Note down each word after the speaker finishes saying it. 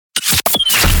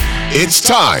It's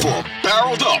time for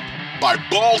Barreled Up by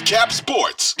Bald Cap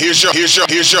Sports. Here's your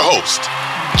host,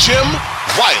 Jim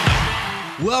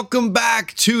Riley. Welcome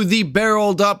back to the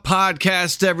Barreled Up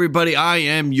podcast, everybody. I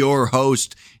am your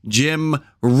host, Jim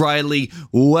Riley.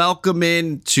 Welcome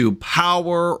in to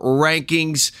Power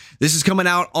Rankings. This is coming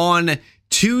out on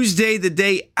Tuesday, the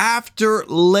day after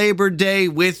Labor Day,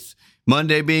 with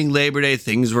Monday being Labor Day.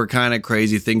 Things were kind of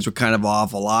crazy. Things were kind of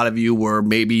off. A lot of you were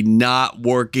maybe not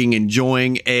working,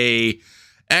 enjoying a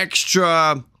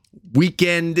extra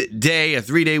weekend day, a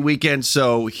 3-day weekend.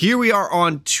 So here we are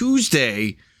on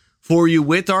Tuesday for you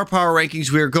with our Power Rankings.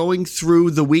 We are going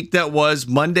through the week that was.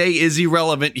 Monday is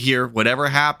irrelevant here. Whatever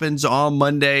happens on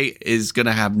Monday is going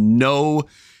to have no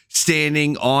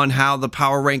standing on how the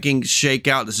Power Rankings shake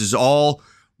out. This is all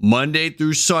Monday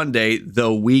through Sunday,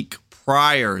 the week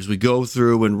prior, as we go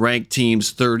through and rank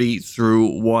teams 30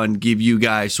 through 1, give you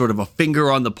guys sort of a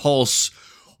finger on the pulse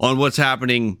on what's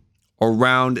happening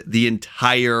around the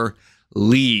entire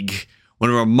league. I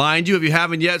want to remind you, if you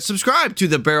haven't yet, subscribe to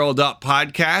the Barreled Up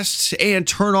podcast and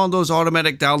turn on those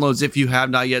automatic downloads if you have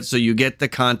not yet, so you get the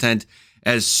content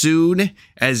as soon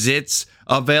as it's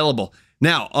available.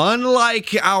 Now,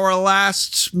 unlike our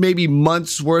last maybe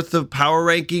month's worth of Power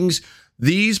Rankings,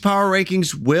 these Power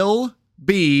Rankings will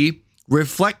be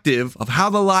reflective of how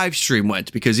the live stream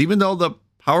went, because even though the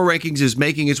Power Rankings is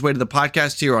making its way to the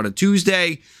podcast here on a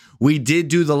Tuesday, we did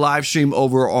do the live stream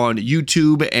over on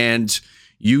YouTube, and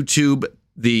YouTube,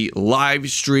 the live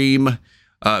stream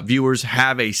viewers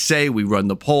have a say. We run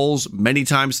the polls many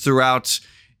times throughout.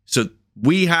 So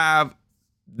we have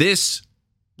this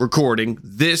recording,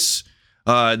 this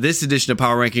edition of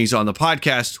Power Rankings on the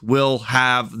podcast will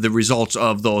have the results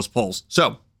of those polls.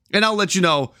 So, and I'll let you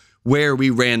know where we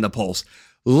ran the polls.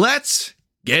 Let's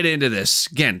get into this.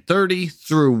 Again, 30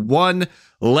 through 1.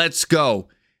 Let's go.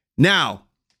 Now,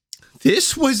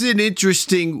 this was an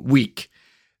interesting week.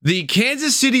 The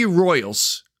Kansas City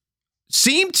Royals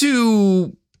seem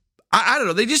to, I don't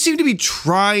know, they just seem to be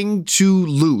trying to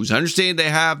lose. I understand they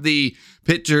have the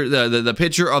pitcher, the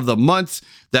pitcher of the month.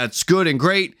 That's good and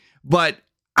great. But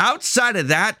outside of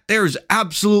that, there's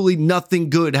absolutely nothing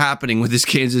good happening with this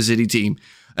Kansas City team.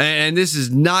 And this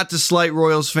is not to slight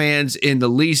Royals fans in the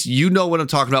least. You know what I'm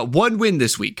talking about. One win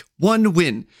this week. One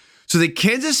win. So the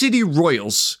Kansas City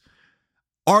Royals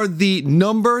are the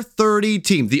number 30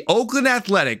 team. The Oakland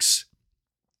Athletics,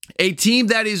 a team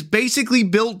that is basically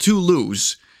built to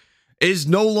lose, is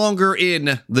no longer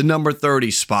in the number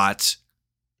 30 spot.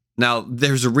 Now,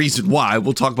 there's a reason why.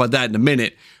 We'll talk about that in a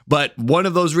minute. But one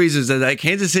of those reasons is that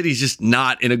Kansas City is just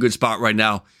not in a good spot right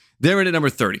now. They're in at number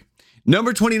 30.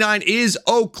 Number 29 is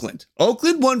Oakland.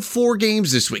 Oakland won 4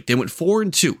 games this week. They went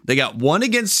 4-2. They got one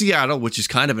against Seattle, which is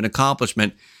kind of an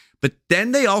accomplishment. But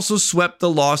then they also swept the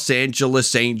Los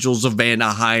Angeles Angels of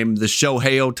Anaheim, the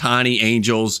Shohei Ohtani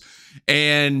Angels.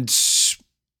 And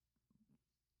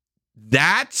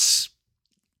that's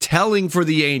telling for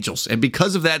the Angels. And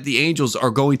because of that, the Angels are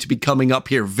going to be coming up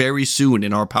here very soon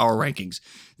in our Power Rankings.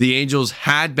 The Angels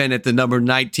had been at the number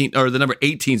 19 or the number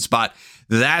 18 spot.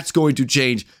 That's going to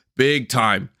change big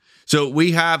time. So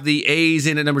we have the A's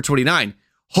in at number 29.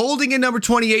 Holding in number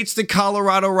 28 is the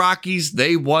Colorado Rockies.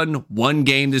 They won 1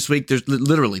 game this week. There's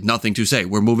literally nothing to say.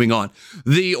 We're moving on.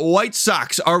 The White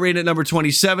Sox are in at number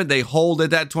 27. They hold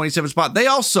at that 27 spot. They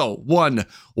also won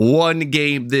 1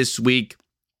 game this week.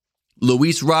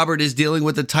 Luis Robert is dealing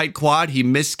with a tight quad. He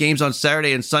missed games on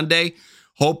Saturday and Sunday.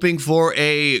 Hoping for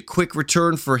a quick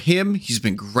return for him. He's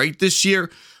been great this year.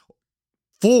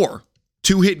 4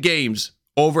 2-hit games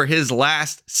over his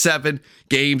last 7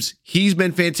 games. He's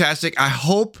been fantastic. I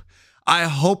hope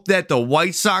that the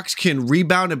White Sox can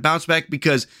rebound and bounce back,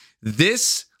 because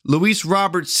this Luis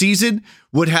Roberts season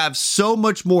would have so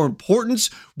much more importance,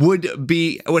 would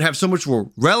have so much more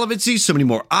relevancy, so many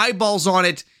more eyeballs on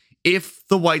it if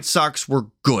the White Sox were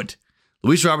good.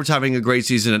 Luis Roberts having a great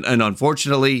season, and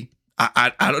unfortunately,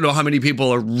 I don't know how many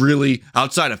people are really,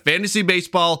 outside of fantasy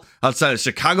baseball, outside of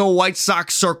Chicago White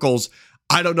Sox circles,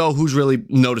 I don't know who's really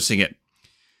noticing it.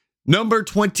 Number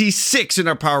 26 in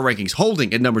our Power Rankings,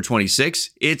 holding at number 26,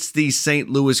 it's the St.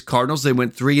 Louis Cardinals. They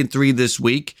went 3-3 this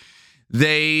week.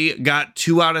 They got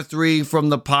 2 out of 3 from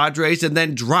the Padres and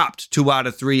then dropped 2 out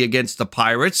of 3 against the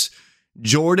Pirates.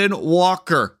 Jordan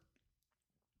Walker,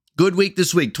 good week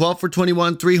this week. 12 for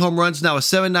 21, 3 home runs, now a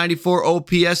 794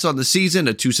 OPS on the season,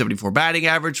 a 274 batting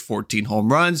average, 14 home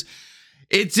runs.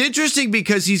 It's interesting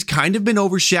because he's kind of been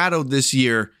overshadowed this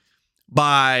year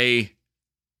by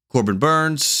Corbin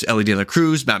Burns, Ellie De La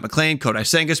Cruz, Matt McClain, Kodai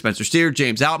Senga, Spencer Steer,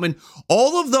 James Outman.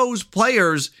 All of those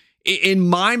players, in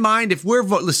my mind, if we're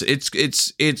listen,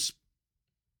 it's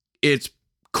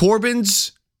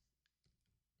Corbin's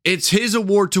it's his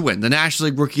award to win, the National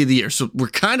League Rookie of the Year. So we're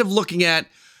kind of looking at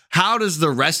how does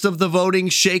the rest of the voting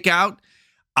shake out.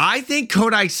 I think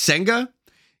Kodai Senga,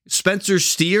 Spencer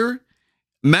Steer,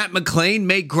 Matt McClain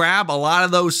may grab a lot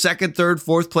of those second, third,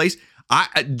 fourth place.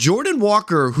 Jordan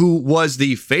Walker, who was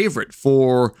the favorite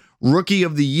for Rookie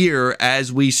of the Year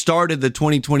as we started the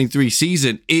 2023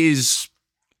 season, is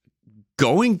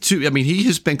going to, he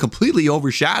has been completely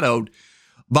overshadowed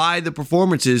by the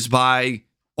performances by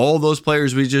all those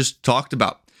players we just talked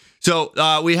about.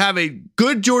 So we have a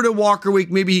good Jordan Walker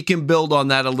week. Maybe he can build on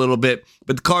that a little bit,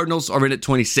 but the Cardinals are in at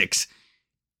 26.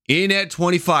 In at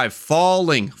 25,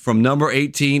 falling from number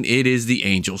 18, it is the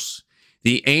Angels.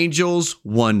 The Angels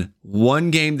won one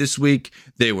game this week.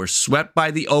 They were swept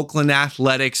by the Oakland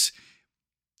Athletics.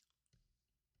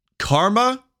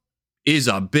 Karma is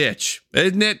a bitch,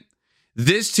 isn't it?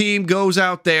 This team goes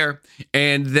out there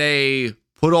and they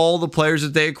put all the players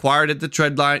that they acquired at the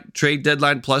trade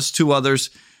deadline plus two others.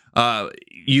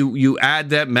 You add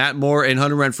that Matt Moore and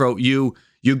Hunter Renfroe.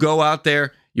 You go out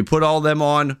there, you put all them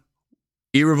on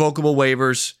irrevocable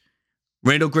waivers.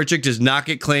 Randall Grichuk does not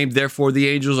get claimed. Therefore, the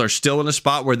Angels are still in a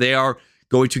spot where they are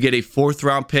going to get a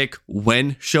fourth-round pick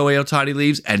when Shohei Ohtani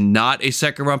leaves and not a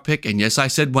second-round pick. And yes, I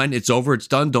said when. It's over. It's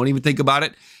done. Don't even think about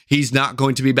it. He's not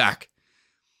going to be back.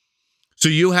 So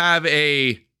you have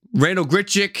a Randall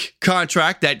Grichuk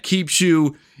contract that keeps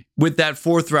you with that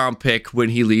fourth-round pick when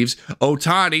he leaves.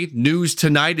 Ohtani, news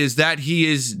tonight is that he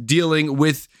is dealing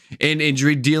with an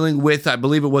injury, I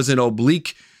believe it was an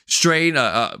oblique strain,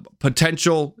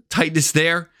 potential tightness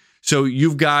there. So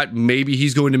you've got maybe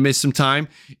he's going to miss some time.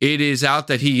 It is out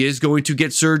that he is going to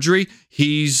get surgery.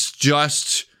 He's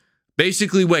just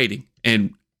basically waiting.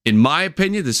 And in my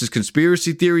opinion, this is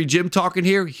conspiracy theory Jim talking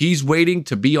here. He's waiting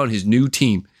to be on his new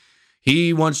team.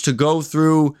 He wants to go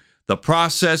through the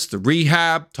process, the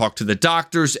rehab, talk to the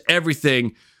doctors,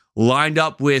 everything lined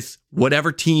up with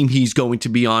whatever team he's going to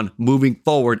be on moving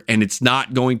forward. And it's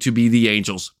not going to be the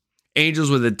Angels. Angels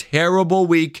with a terrible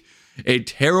week, a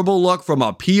terrible look from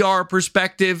a PR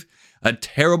perspective, a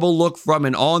terrible look from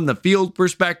an on-the-field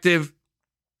perspective.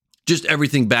 Just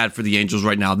everything bad for the Angels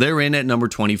right now. They're in at number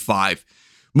 25.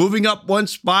 Moving up one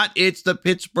spot, it's the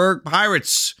Pittsburgh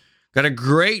Pirates. Got a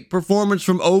great performance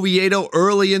from Oviedo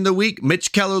early in the week.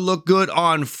 Mitch Keller looked good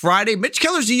on Friday. Mitch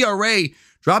Keller's ERA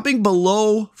dropping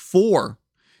below 4.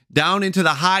 Down into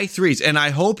the high 3s. And I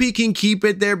hope he can keep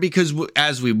it there because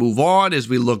as we move on, as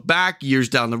we look back years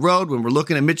down the road, when we're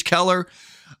looking at Mitch Keller,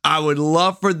 I would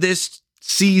love for this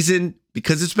season,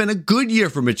 because it's been a good year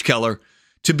for Mitch Keller,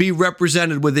 to be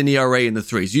represented with an ERA in the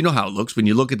 3s. You know how it looks when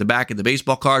you look at the back of the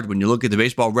baseball card, when you look at the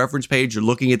baseball reference page, you're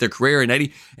looking at their career.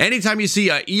 And anytime you see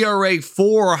a ERA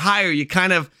 4 or higher, you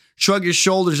kind of shrug your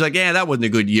shoulders like, that wasn't a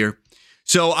good year.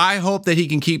 So I hope that he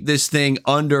can keep this thing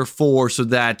under 4 so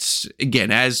that, again,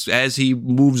 as he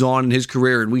moves on in his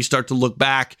career and we start to look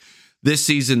back this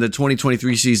season, the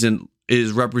 2023 season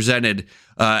is represented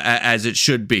as it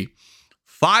should be.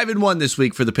 5-1 this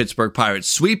week for the Pittsburgh Pirates,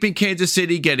 sweeping Kansas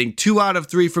City, getting 2 out of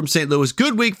 3 from St. Louis.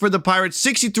 Good week for the Pirates,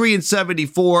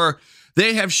 63-74.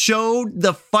 They have showed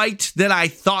the fight that I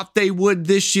thought they would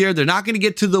this year. They're not going to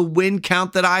get to the win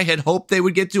count that I had hoped they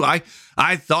would get to.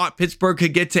 I thought Pittsburgh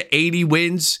could get to 80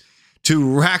 wins.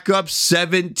 To rack up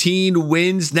 17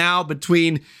 wins now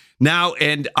between now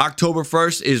and October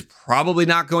 1st is probably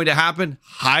not going to happen.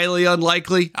 Highly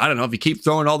unlikely. I don't know if you keep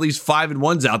throwing all these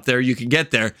 5-1s out there, you can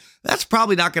get there. That's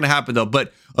probably not going to happen though.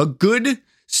 But a good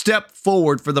step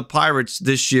forward for the Pirates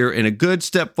this year and a good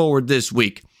step forward this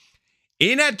week.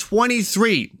 In at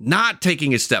 23, not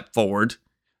taking a step forward,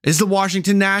 is the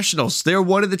Washington Nationals. They're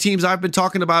one of the teams I've been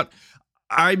talking about.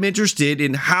 I'm interested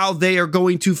in how they are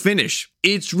going to finish.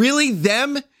 It's really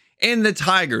them and the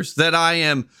Tigers that I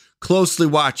am closely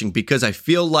watching because I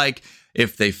feel like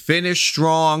if they finish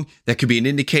strong, that could be an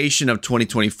indication of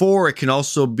 2024. It can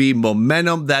also be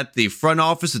momentum that the front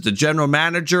office, that the general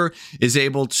manager is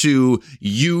able to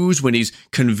use when he's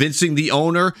convincing the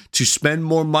owner to spend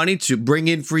more money to bring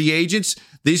in free agents.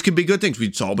 These could be good things.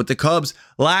 We saw with the Cubs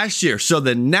last year. So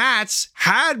the Nats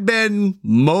had been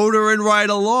motoring right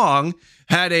along,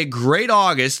 had a great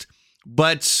August,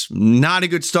 but not a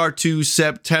good start to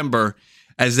September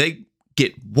as they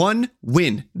get one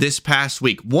win this past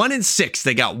week. 1-6.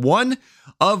 They got one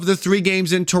of the 3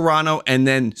 games in Toronto and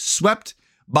then swept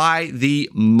by the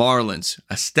Marlins.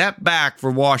 A step back for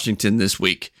Washington this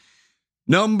week.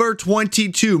 Number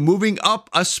 22, moving up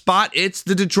a spot, it's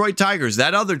the Detroit Tigers,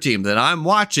 that other team that I'm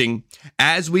watching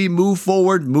as we move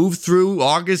forward, move through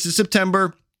August to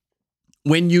September,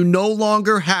 when you no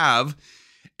longer have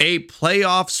a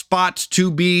playoff spot to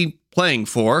be playing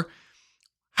for.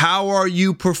 How are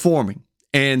you performing?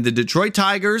 And the Detroit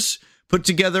Tigers put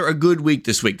together a good week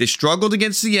this week. They struggled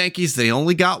against the Yankees. They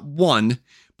only got one,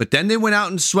 but then they went out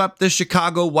and swept the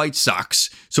Chicago White Sox.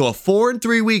 So a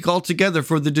 4-3 week altogether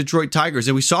for the Detroit Tigers.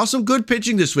 And we saw some good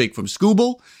pitching this week from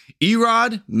Skubal,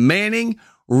 Erod, Manning,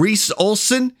 Reese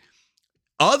Olson.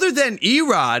 Other than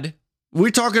Erod,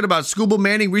 we're talking about Skubal,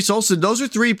 Manning, Reese Olson. Those are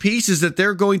three pieces that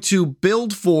they're going to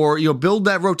build for, build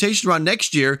that rotation around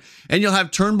next year. And you'll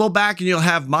have Turnbull back and you'll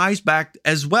have Mize back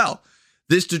as well.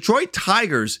 This Detroit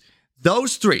Tigers,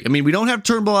 those three, we don't have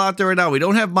Turnbull out there right now. We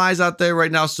don't have Mize out there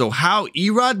right now. So how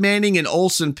Erod, Manning, and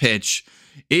Olson pitch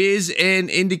is an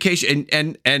indication.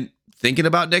 And thinking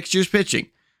about next year's pitching,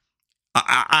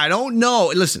 I don't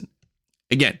know. Listen,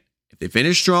 again, if they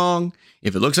finish strong,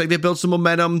 if it looks like they built some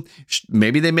momentum,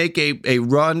 maybe they make a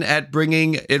run at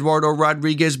bringing Eduardo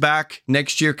Rodriguez back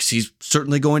next year because he's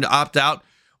certainly going to opt out.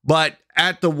 But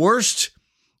at the worst,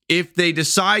 if they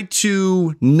decide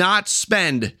to not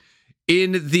spend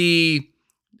in the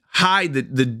high,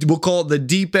 we'll call it the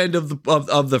deep end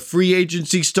of the free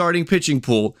agency starting pitching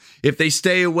pool, if they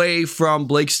stay away from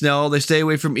Blake Snell, they stay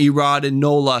away from Erod and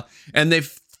Nola, and they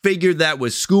figured that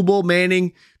with Skubal,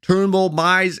 Manning, Turnbull,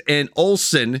 Mize, and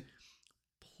Olson,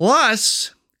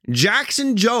 plus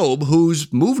Jackson Jobe,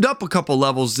 who's moved up a couple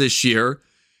levels this year,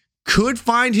 could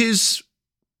find his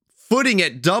footing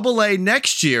at Double-A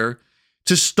next year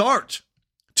to start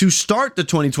the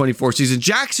 2024 season.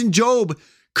 Jackson Jobe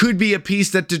could be a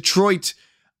piece that Detroit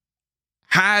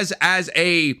has as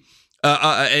an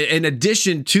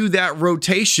addition to that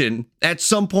rotation at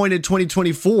some point in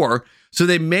 2024. So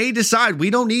they may decide we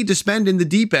don't need to spend in the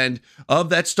deep end of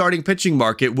that starting pitching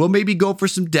market. We'll maybe go for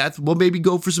some depth. We'll maybe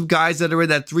go for some guys that are in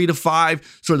that 3 to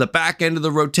 5, sort of the back end of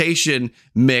the rotation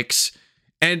mix,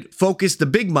 and focus the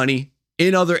big money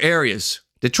in other areas.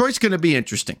 Detroit's going to be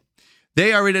interesting.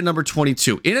 They are in at number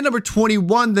 22. In at number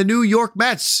 21, the New York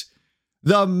Mets.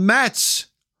 The Mets.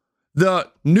 The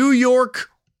New York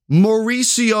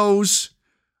Mauricios.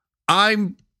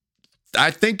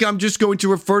 I think I'm just going to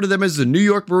refer to them as the New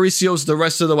York Mauricios the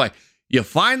rest of the way. You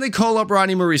finally call up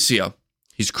Ronnie Mauricio.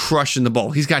 He's crushing the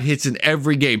ball. He's got hits in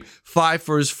every game. 5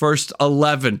 for his first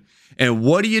 11. And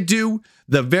what do?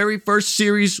 The very first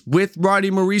series with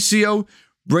Ronnie Mauricio,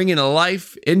 bringing a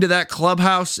life into that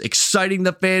clubhouse, exciting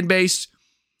the fan base.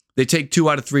 They take 2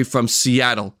 out of 3 from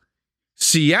Seattle.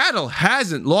 Seattle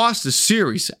hasn't lost a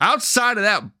series outside of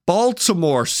that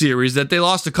Baltimore series that they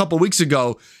lost a couple weeks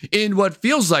ago in what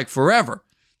feels like forever.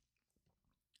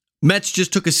 Mets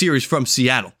just took a series from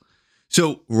Seattle.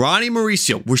 So Ronnie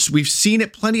Mauricio, we've seen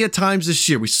it plenty of times this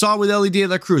year. We saw it with Elly De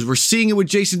La Cruz. We're seeing it with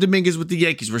Jason Dominguez with the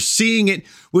Yankees. We're seeing it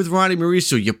with Ronnie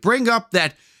Mauricio. You bring up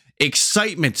that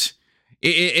excitement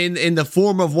in the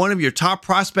form of one of your top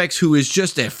prospects who is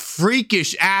just a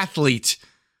freakish athlete,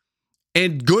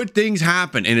 and good things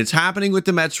happen, and it's happening with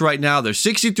the Mets right now. They're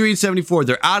 63-74.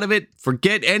 They're out of it.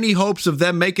 Forget any hopes of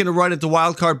them making a run at the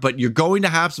wild card, but you're going to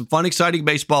have some fun, exciting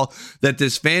baseball that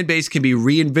this fan base can be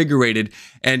reinvigorated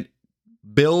and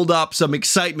build up some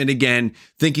excitement again,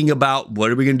 thinking about what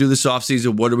are we going to do this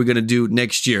offseason? What are we going to do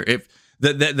next year? If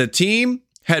the team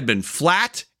had been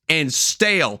flat and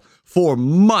stale for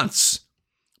months,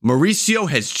 Mauricio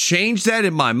has changed that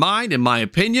in my mind, in my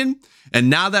opinion. And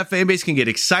now that fan base can get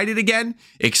excited again,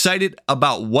 excited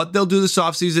about what they'll do this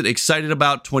offseason, excited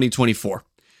about 2024.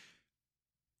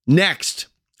 Next,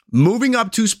 moving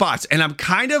up 2 spots. And I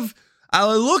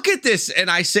look at this and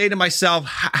I say to myself,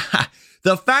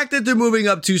 the fact that they're moving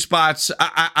up 2 spots,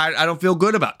 I don't feel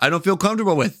good about. I don't feel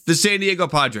comfortable with. The San Diego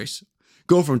Padres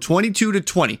go from 22 to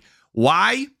 20.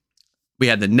 Why? We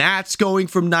had the Nats going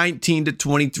from 19 to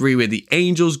 23. We had the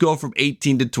Angels go from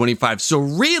 18 to 25. So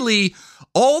really,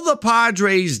 all the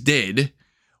Padres did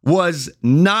was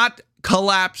not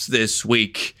collapse this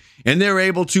week, and they're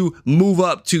able to move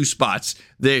up 2 spots.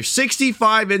 They're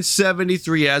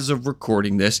 65-73 as of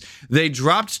recording this. They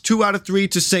dropped 2 out of 3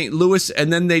 to St. Louis,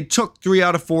 and then they took 3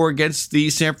 out of 4 against the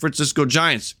San Francisco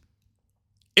Giants.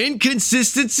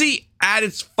 Inconsistency at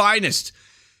its finest.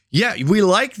 Yeah, we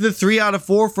like the 3 out of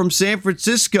 4 from San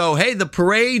Francisco. Hey, the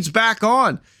parade's back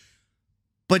on.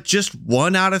 But just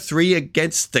 1 out of 3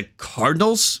 against the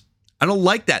Cardinals? I don't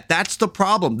like that. That's the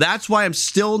problem. That's why I'm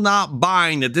still not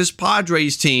buying that this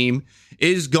Padres team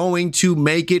is going to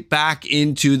make it back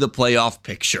into the playoff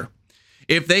picture.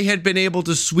 If they had been able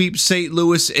to sweep St.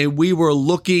 Louis and we were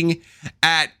looking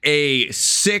at a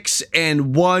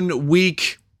 6-1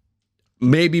 week,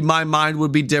 maybe my mind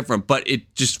would be different, but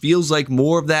it just feels like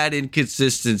more of that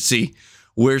inconsistency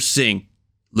we're seeing.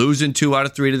 Losing 2 out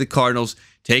of 3 to the Cardinals,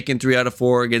 taking 3 out of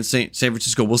 4 against San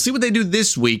Francisco. We'll see what they do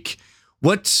this week.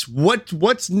 What's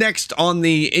next on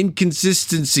the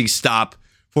inconsistency stop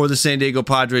for the San Diego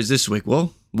Padres this week?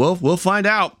 Well, we'll find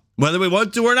out whether we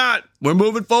want to or not. We're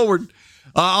moving forward.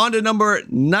 On to number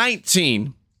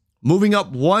 19. Moving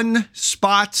up one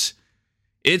spot,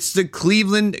 it's the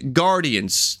Cleveland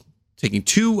Guardians. Taking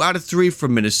 2 out of 3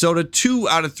 from Minnesota, 2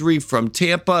 out of 3 from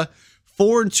Tampa,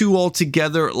 4-2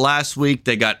 altogether last week.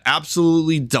 They got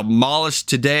absolutely demolished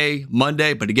today,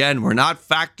 Monday. But again, we're not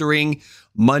factoring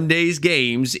Monday's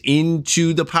games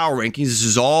into the power rankings. This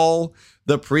is all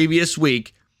the previous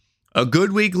week. A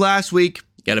good week last week.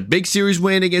 Got a big series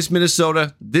win against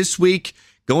Minnesota. This week,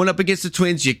 going up against the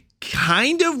Twins, you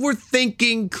kind of were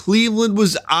thinking Cleveland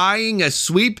was eyeing a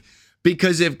sweep,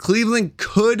 because if Cleveland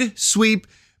could sweep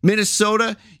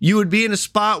Minnesota, you would be in a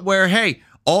spot where, hey,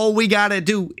 all we got to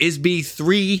do is be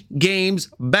 3 games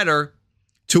better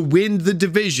to win the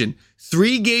division.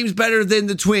 3 games better than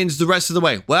the Twins the rest of the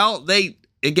way. Well,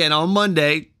 again, on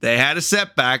Monday, they had a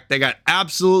setback. They got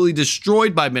absolutely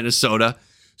destroyed by Minnesota.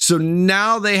 So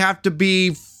now they have to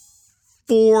be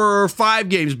 4 or 5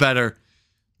 games better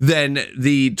than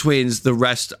the Twins the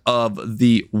rest of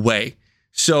the way.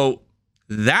 So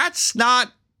that's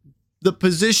not the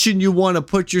position you want to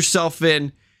put yourself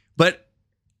in. But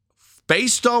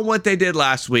based on what they did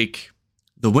last week,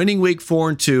 the winning week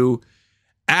 4-2,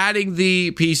 adding the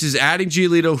pieces, adding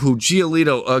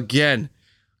Giolito again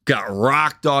got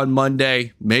rocked on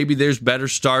Monday. Maybe there's better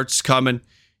starts coming.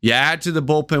 You add to the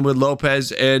bullpen with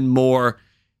Lopez and Moore.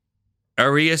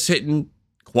 Arias hitting,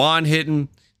 Kwan hitting,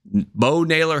 Bo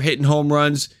Naylor hitting home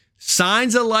runs.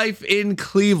 Signs of life in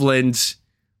Cleveland.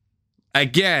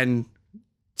 Again,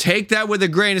 take that with a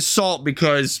grain of salt,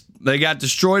 because they got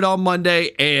destroyed on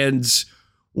Monday, and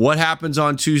what happens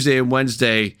on Tuesday and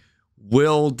Wednesday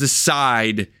will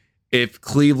decide if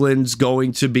Cleveland's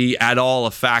going to be at all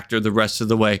a factor the rest of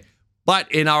the way.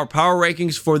 But in our power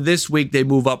rankings for this week, they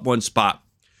move up 1 spot.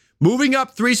 Moving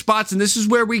up 3 spots, and this is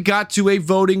where we got to a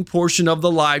voting portion of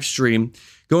the live stream.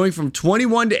 Going from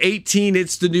 21 to 18,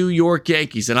 it's the New York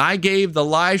Yankees. And I gave the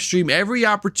live stream every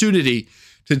opportunity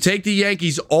to take the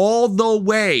Yankees all the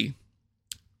way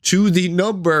to the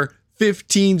number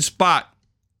 15 spot.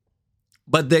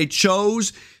 But they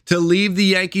chose to leave the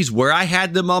Yankees where I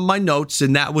had them on my notes,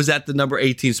 and that was at the number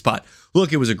 18 spot.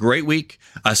 Look, it was a great week,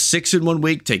 a 6-1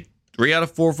 week. Take 3 out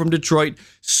of 4 from Detroit.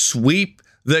 Sweep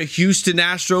the Houston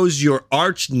Astros, your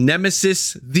arch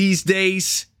nemesis these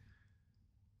days.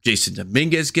 Jason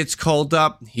Dominguez gets called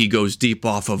up. He goes deep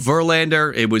off of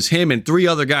Verlander. It was him and 3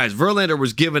 other guys. Verlander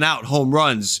was giving out home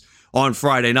runs on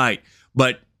Friday night.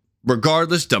 But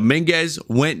regardless, Dominguez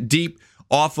went deep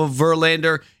off of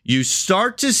Verlander. You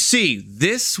start to see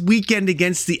this weekend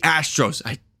against the Astros.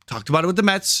 I talked about it with the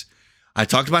Mets. I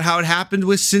talked about how it happened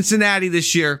with Cincinnati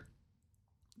this year.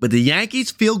 But the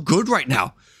Yankees feel good right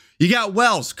now. You got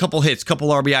Wells, couple hits, couple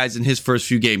RBIs in his first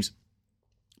few games.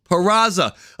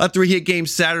 Peraza, a 3-hit game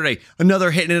Saturday, another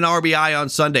hit and an RBI on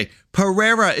Sunday.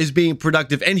 Pereira is being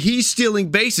productive, and he's stealing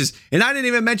bases. And I didn't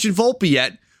even mention Volpe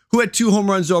yet, who had 2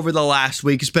 home runs over the last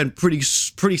week. He's been pretty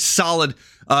solid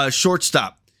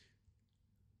shortstop.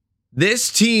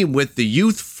 This team, with the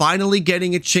youth finally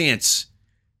getting a chance,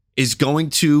 is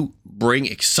going to bring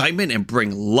excitement and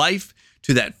bring life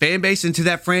to that fan base and to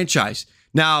that franchise.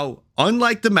 Now,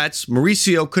 unlike the Mets,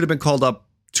 Mauricio could have been called up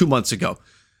 2 months ago.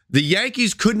 The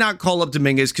Yankees could not call up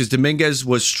Dominguez because Dominguez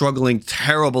was struggling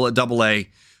terrible at AA.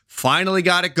 Finally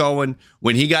got it going.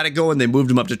 When he got it going, they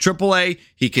moved him up to AAA.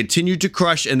 He continued to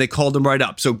crush, and they called him right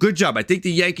up. So good job. I think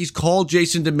the Yankees called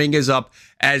Jason Dominguez up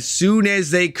as soon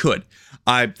as they could.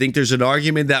 I think there's an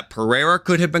argument that Pereira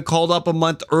could have been called up a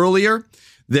month earlier.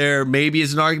 There maybe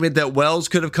is an argument that Wells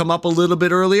could have come up a little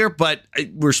bit earlier, but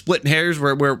we're splitting hairs.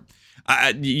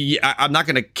 I'm not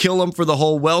going to kill him for the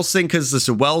whole Wells thing, because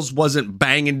listen, Wells wasn't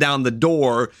banging down the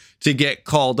door to get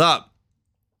called up.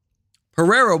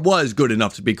 Pereira was good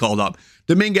enough to be called up.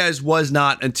 Dominguez was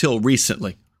not until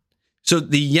recently. So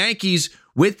the Yankees,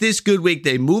 with this good week,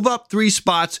 they move up 3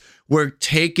 spots. We're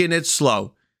taking it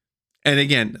slow. And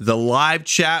again, the live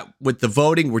chat with the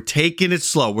voting, we're taking it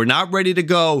slow. We're not ready to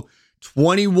go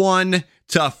 21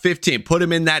 to 15. Put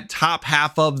them in that top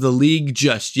half of the league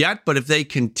just yet. But if they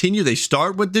continue, they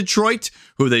start with Detroit,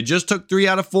 who they just took 3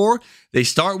 out of 4. They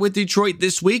start with Detroit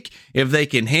this week. If they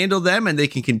can handle them and they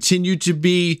can continue to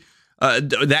be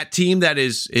that team that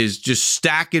is just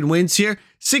stacking wins here.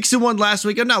 6-1 last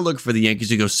week. I'm not looking for the Yankees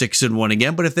to go 6-1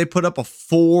 again, but if they put up a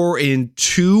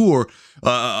 4-2 or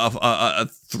a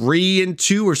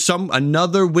 3-2 or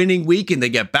another winning week and they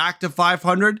get back to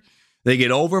 500, they get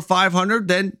over 500,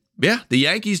 then yeah, the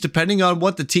Yankees, depending on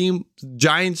what the team,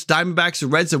 Giants, Diamondbacks,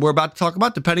 and Reds that we're about to talk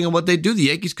about, depending on what they do, the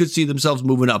Yankees could see themselves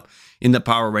moving up in the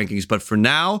power rankings. But for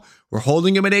now, we're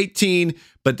holding them at 18,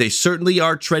 but they certainly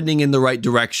are trending in the right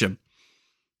direction.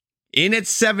 In at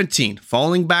 17,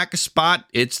 falling back a spot,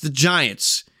 it's the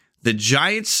Giants. The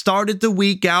Giants started the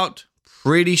week out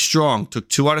pretty strong. Took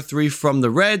 2 out of 3 from the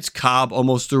Reds. Cobb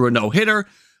almost threw a no-hitter.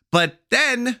 But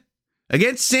then,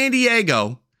 against San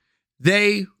Diego,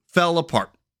 they fell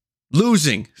apart,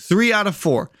 losing 3 out of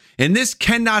 4. And this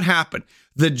cannot happen.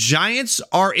 The Giants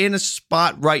are in a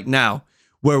spot right now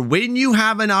where when you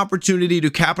have an opportunity to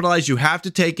capitalize, you have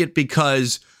to take it,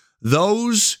 because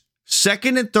those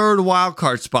second and third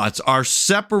wildcard spots are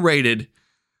separated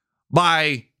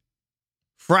by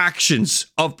fractions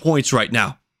of points right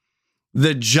now.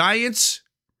 The Giants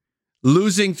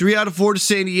losing 3 out of 4 to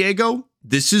San Diego.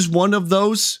 This is one of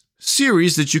those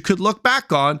series that you could look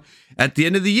back on at the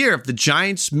end of the year. If the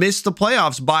Giants miss the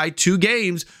playoffs by 2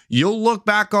 games, you'll look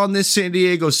back on this San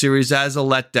Diego series as a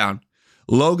letdown.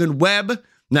 Logan Webb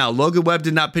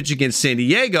did not pitch against San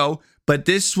Diego, but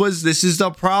this is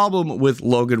the problem with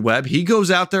Logan Webb. He goes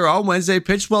out there on Wednesday,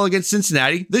 pitched well against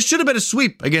Cincinnati. This should have been a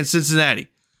sweep against Cincinnati.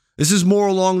 This is more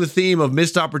along the theme of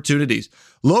missed opportunities.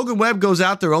 Logan Webb goes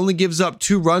out there, only gives up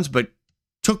 2 runs, but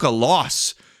took a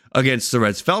loss against the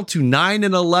Reds. Fell to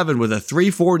 9-11 with a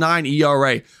 3.49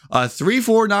 ERA. A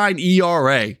 3.49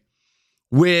 ERA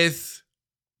with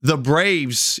the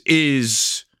Braves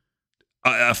is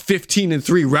a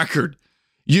 15-3 record.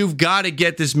 You've got to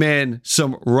get this man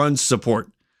some run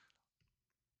support.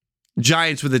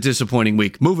 Giants with a disappointing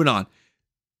week. Moving on.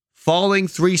 Falling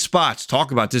 3 spots.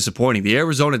 Talk about disappointing. The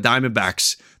Arizona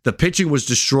Diamondbacks. The pitching was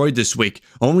destroyed this week.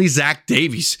 Only Zach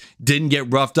Davies didn't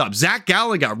get roughed up. Zach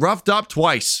Gallen got roughed up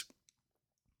twice.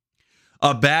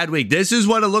 A bad week. This is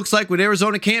what it looks like when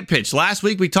Arizona can't pitch. Last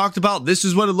week we talked about this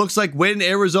is what it looks like when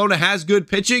Arizona has good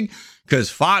pitching,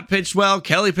 because Fott pitched well,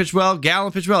 Kelly pitched well,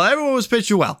 Gallen pitched well. Everyone was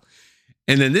pitching well.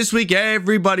 And then this week,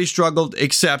 everybody struggled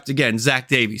except, again, Zach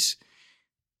Davies.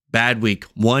 Bad week.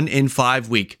 1-5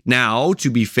 week. Now, to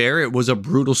be fair, it was a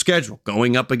brutal schedule.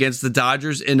 Going up against the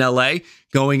Dodgers in LA,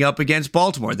 going up against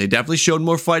Baltimore. They definitely showed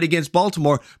more fight against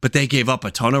Baltimore, but they gave up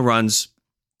a ton of runs.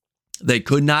 They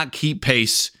could not keep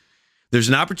pace. There's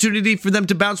an opportunity for them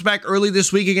to bounce back early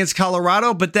this week against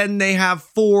Colorado, but then they have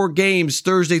 4 games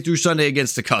Thursday through Sunday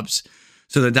against the Cubs.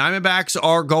 So the Diamondbacks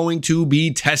are going to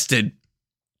be tested.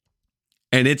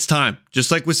 And it's time, just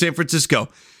like with San Francisco.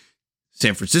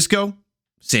 San Francisco,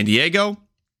 San Diego,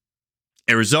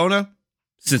 Arizona,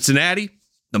 Cincinnati,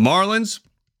 the Marlins.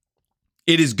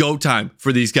 It is go time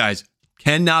for these guys.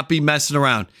 Cannot be messing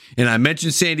around. And I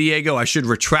mentioned San Diego. I should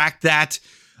retract that.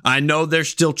 I know they're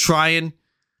still trying.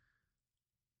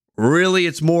 Really,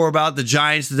 it's more about the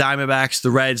Giants, the Diamondbacks,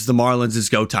 the Reds, the Marlins. It's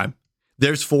go time.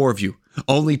 There's 4 of you.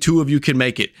 Only 2 of you can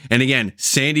make it. And again,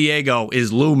 San Diego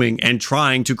is looming and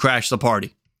trying to crash the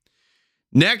party.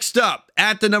 Next up,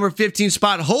 at the number 15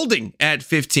 spot, holding at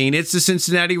 15, it's the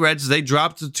Cincinnati Reds. They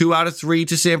dropped 2 out of 3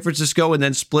 to San Francisco and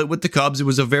then split with the Cubs. It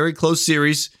was a very close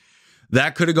series.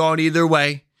 That could have gone either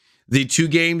way. The 2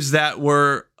 games that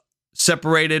were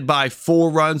separated by 4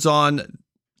 runs on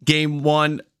game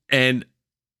 1 and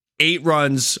 8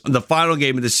 runs on the final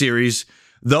game of the series,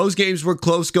 those games were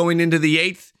close going into the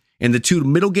 8th. And the 2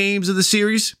 middle games of the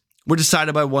series were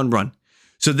decided by 1 run.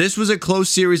 So this was a close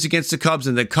series against the Cubs.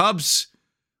 And the Cubs,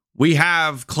 we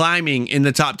have climbing in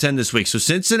the top 10 this week. So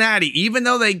Cincinnati, even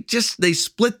though they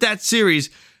split that series,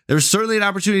 there's certainly an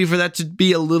opportunity for that to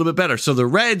be a little bit better. So the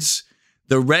Reds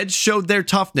showed their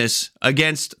toughness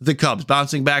against the Cubs,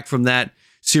 bouncing back from that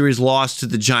series loss to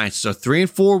the Giants. So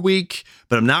 3-4 week,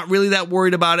 but I'm not really that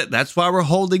worried about it. That's why we're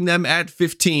holding them at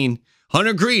 15.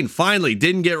 Hunter Green finally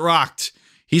didn't get rocked.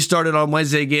 He started on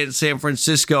Wednesday against San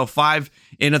Francisco, 5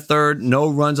 1/3, no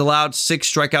runs allowed,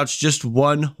 6 strikeouts, just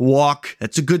 1 walk.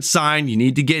 That's a good sign. You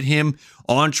need to get him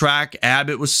on track.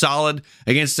 Abbott was solid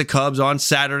against the Cubs on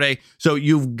Saturday. So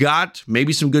you've got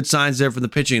maybe some good signs there for the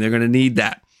pitching. They're going to need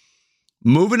that.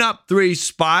 Moving up 3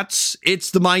 spots,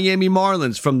 it's the Miami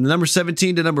Marlins from number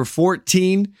 17 to number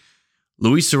 14.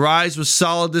 Luis Ariz was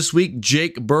solid this week.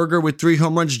 Jake Berger with 3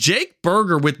 home runs. Jake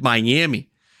Berger with Miami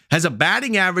has a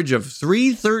batting average of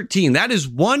 .313. That is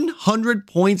 100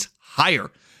 points higher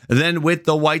than with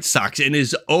the White Sox. And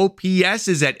his OPS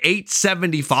is at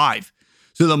 .875.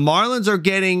 So the Marlins are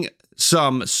getting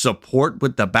some support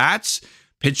with the bats.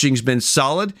 Pitching's been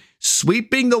solid.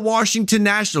 Sweeping the Washington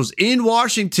Nationals in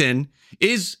Washington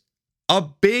is a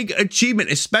big achievement,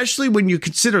 especially when you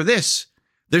consider this.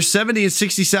 They're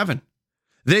 70-67.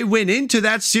 They went into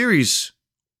that series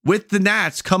with the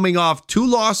Nats coming off 2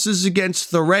 losses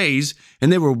against the Rays,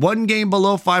 and they were 1 game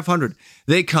below 500.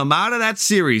 They come out of that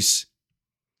series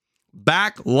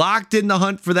back, locked in the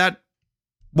hunt for that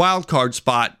wild card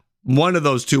spot, one of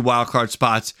those 2 wild card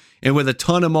spots, and with a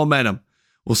ton of momentum.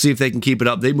 We'll see if they can keep it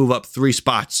up. They move up 3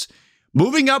 spots.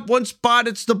 Moving up 1 spot,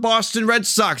 it's the Boston Red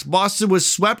Sox. Boston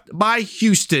was swept by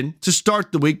Houston to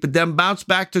start the week, but then bounced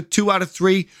back to 2 out of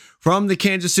 3 from the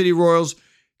Kansas City Royals.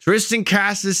 Tristan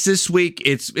Casas this week,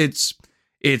 it's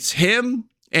him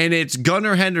and it's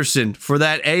Gunnar Henderson for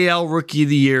that AL Rookie of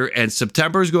the Year. And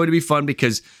September is going to be fun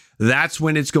because that's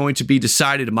when it's going to be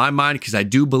decided in my mind, because I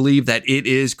do believe that it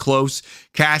is close.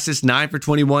 Casas 9 for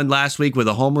 21 last week with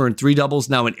a homer and 3 doubles,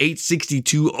 now an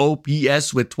 .862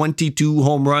 OPS with 22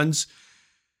 home runs.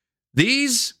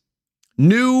 These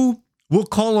new, we'll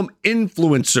call them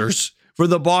influencers for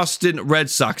the Boston Red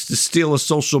Sox, to steal a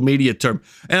social media term.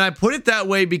 And I put it that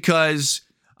way because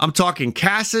I'm talking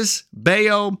Casas,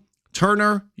 Bayo,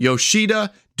 Turner,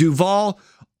 Yoshida, Duvall,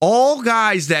 all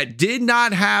guys that did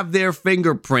not have their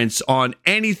fingerprints on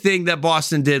anything that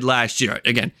Boston did last year.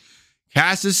 Again,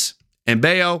 Casas and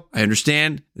Bayo, I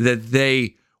understand that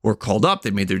they were called up.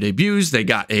 They made their debuts. They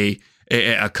got a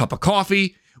cup of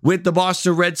coffee with the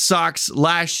Boston Red Sox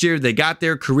last year. They got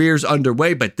their careers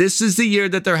underway, but this is the year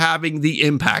that they're having the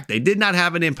impact. They did not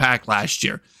have an impact last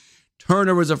year.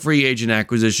 Turner was a free agent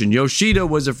acquisition. Yoshida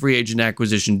was a free agent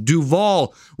acquisition.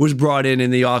 Duvall was brought in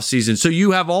the offseason. So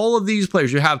you have all of these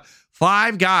players. You have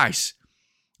 5 guys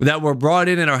that were brought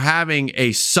in and are having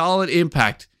a solid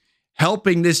impact,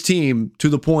 helping this team to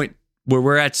the point where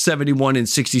we're at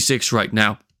 71-66 right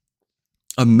now.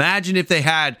 Imagine if they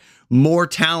had more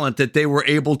talent that they were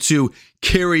able to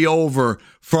carry over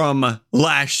from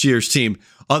last year's team,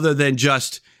 other than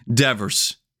just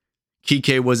Devers.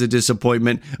 Kike was a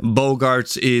disappointment.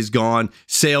 Bogarts is gone.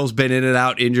 Sale's been in and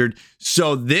out injured.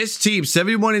 So this team,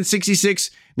 71-66.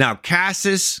 Now,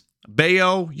 Casas,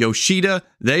 Bayo, Yoshida,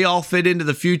 they all fit into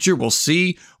the future. We'll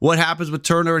see what happens with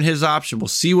Turner and his option. We'll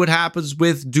see what happens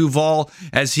with Duvall,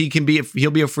 as he'll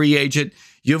be a free agent.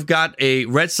 You've got a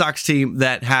Red Sox team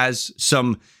that has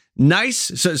some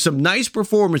nice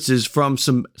performances from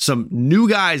some new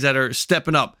guys that are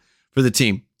stepping up for the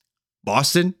team.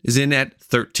 Boston is in at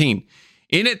 13.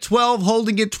 In at 12,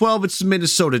 holding at 12, it's the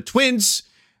Minnesota Twins.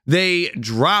 They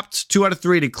dropped 2 out of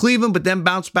 3 to Cleveland, but then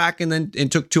bounced back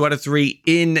and took 2 out of 3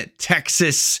 in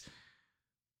Texas.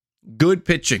 Good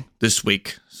pitching this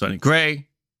week. Sonny Gray,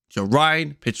 Joe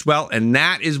Ryan pitched well, and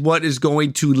that is what is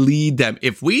going to lead them.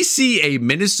 If we see a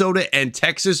Minnesota and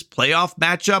Texas playoff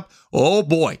matchup, oh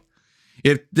boy.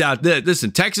 Listen,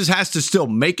 Texas has to still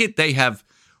make it. They have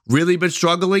really been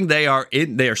struggling. They are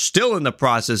still in the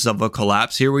process of a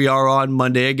collapse. Here we are on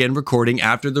Monday again recording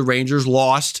after the Rangers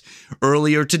lost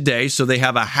earlier today, so they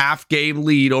have a half-game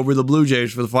lead over the Blue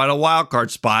Jays for the final wildcard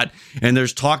spot, and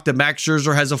there's talk that Max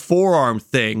Scherzer has a forearm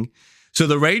thing. So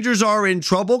the Rangers are in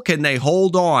trouble. Can they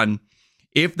hold on?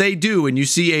 If they do, and you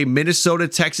see a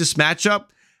Minnesota-Texas matchup,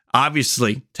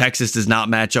 obviously Texas does not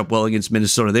match up well against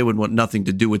Minnesota. They would want nothing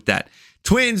to do with that.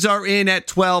 Twins are in at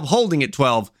 12, holding at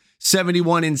 12.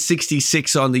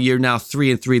 71-66 on the year, now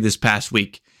 3-3 this past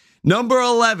week. Number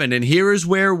 11, and here is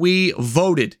where we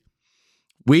voted.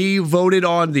 We voted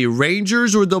on the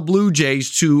Rangers or the Blue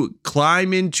Jays to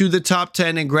climb into the top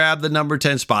 10 and grab the number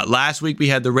 10 spot. Last week we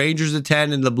had the Rangers at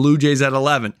 10 and the Blue Jays at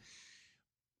 11.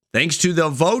 Thanks to the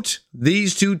vote,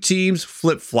 these 2 teams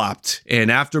flip-flopped.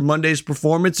 And after Monday's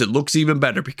performance, it looks even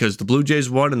better because the Blue Jays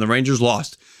won and the Rangers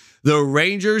lost. The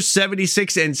Rangers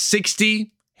 76-60.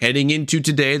 Heading into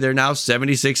today, they're now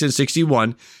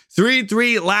 76-61.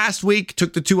 3-3 last week,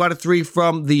 took the 2 out of 3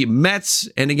 from the Mets,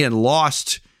 and again,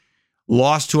 lost 2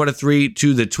 out of 3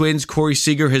 to the Twins. Corey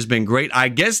Seager has been great. I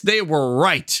guess they were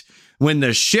right. When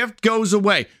the shift goes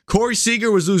away, Corey Seager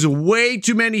was losing way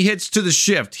too many hits to the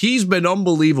shift. He's been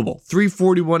unbelievable.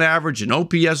 341 average and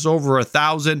OPS over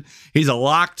 1,000. He's a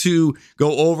lock to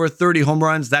go over 30 home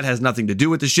runs. That has nothing to do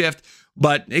with the shift,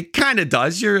 but it kind of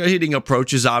does. Your hitting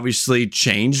approach is obviously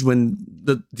changed when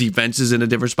the defense is in a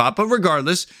different spot. But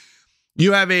regardless,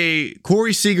 you have a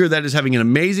Corey Seager that is having an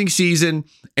amazing season,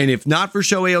 and if not for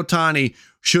Shohei Ohtani,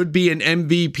 should be an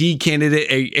MVP candidate,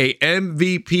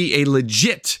 a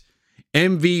legit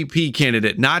MVP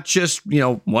candidate, not just,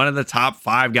 one of the top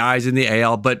 5 guys in the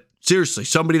AL, but seriously,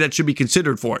 somebody that should be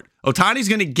considered for it. Ohtani's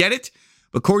going to get it,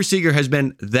 but Corey Seager has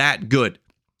been that good.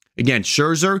 Again,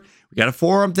 Scherzer, we got a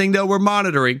forearm thing that we're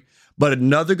monitoring, but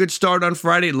another good start on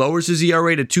Friday. Lowers his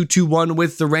ERA to 2.21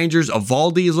 with the Rangers.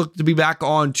 Evaldi is looking to be back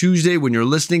on Tuesday when you're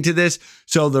listening to this.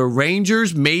 So the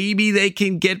Rangers, maybe they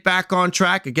can get back on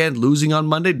track. Again, losing on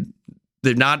Monday.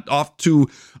 They're not off to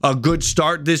a good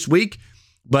start this week,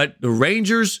 but the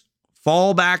Rangers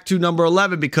fall back to number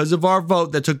 11 because of our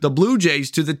vote that took the Blue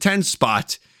Jays to the 10th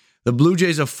spot. The Blue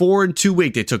Jays are 4-2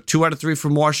 week. They took 2 out of 3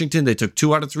 from Washington. They took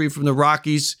 2 out of 3 from the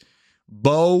Rockies.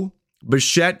 Bo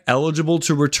Bichette, eligible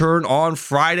to return on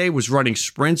Friday, was running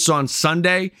sprints on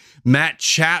Sunday. Matt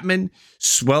Chapman,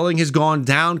 swelling has gone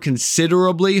down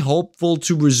considerably, hopeful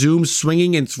to resume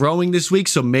swinging and throwing this week,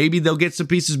 so maybe they'll get some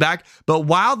pieces back. But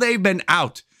while they've been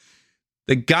out,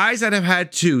 the guys that have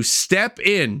had to step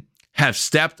in have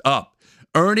stepped up.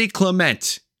 Ernie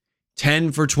Clement,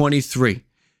 10 for 23.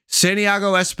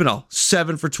 Santiago Espinal,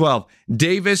 7 for 12.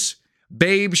 Davis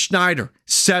Babe Schneider,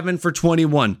 7 for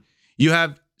 21. You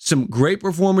have some great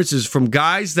performances from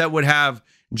guys that would have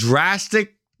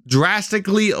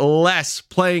drastically less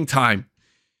playing time.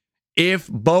 If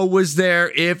Bo was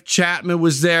there, if Chapman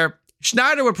was there,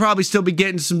 Schneider would probably still be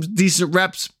getting some decent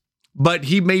reps, but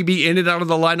he may be in and out of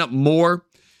the lineup more.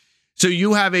 So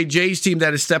you have a Jays team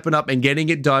that is stepping up and getting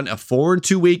it done. A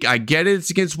 4-2 week. I get it.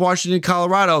 It's against Washington,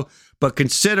 Colorado, but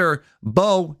consider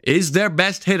Bo is their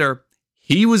best hitter.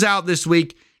 He was out this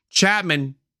week.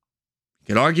 Chapman, you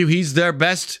can argue he's their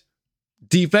best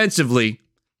defensively.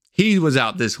 He was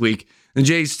out this week. The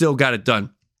Jays still got it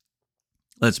done.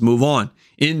 Let's move on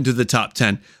into the top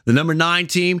 10. The number 9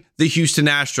 team, the Houston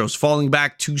Astros, falling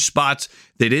back 2 spots.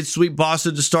 They did sweep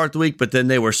Boston to start the week, but then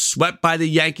they were swept by the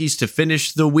Yankees to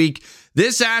finish the week.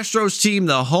 This Astros team,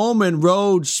 the home and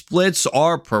road splits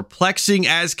are perplexing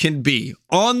as can be.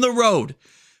 On the road,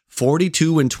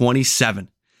 42-27.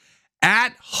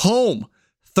 At home,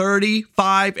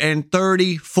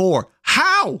 35-34.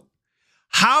 How?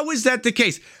 How is that the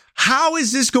case? How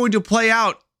is this going to play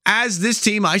out as this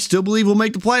team, I still believe will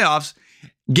make the playoffs,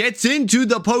 gets into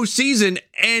the postseason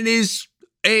and has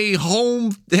a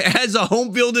home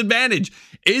field advantage?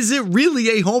 Is it really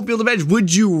a home field advantage?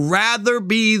 Would you rather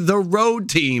be the road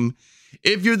team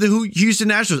if you're the Houston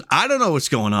Astros? I don't know what's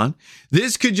going on.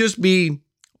 This could just be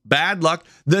bad luck.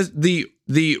 The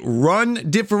run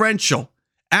differential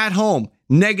at home,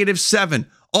 -7.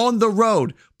 On the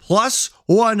road,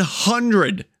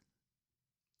 +100.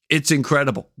 It's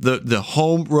incredible. The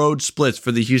home road splits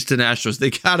for the Houston Astros. They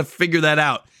got to figure that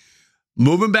out.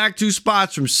 Moving back 2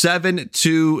 spots from 7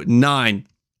 to 9.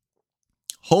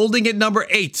 Holding at number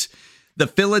 8, the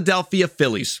Philadelphia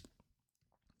Phillies.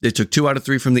 They took 2 out of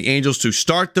 3 from the Angels to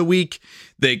start the week.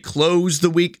 They closed the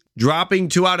week, dropping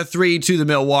 2 out of 3 to the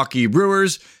Milwaukee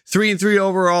Brewers. 3-3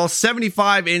 overall,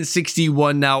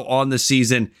 75-61 now on the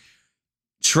season.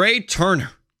 Trey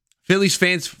Turner, Phillies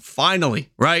fans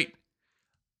finally, right?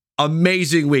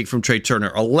 Amazing week from Trey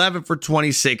Turner. 11 for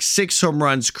 26, 6 home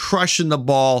runs, crushing the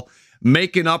ball,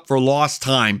 making up for lost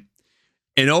time.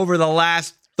 And over the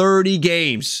last 30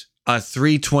 games, a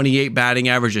 .328 batting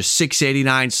average, a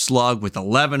 .689 slug with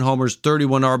 11 homers,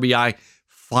 31 RBI.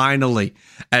 Finally,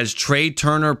 as Trey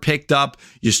Turner picked up,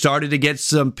 you started to get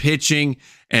some pitching,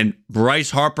 and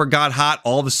Bryce Harper got hot.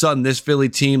 All of a sudden, this Philly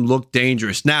team looked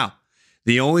dangerous. Now,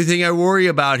 the only thing I worry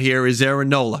about here is Aaron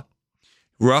Nola.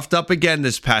 Roughed up again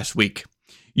this past week.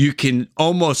 You can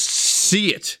almost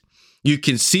see it. You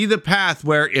can see the path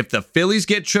where if the Phillies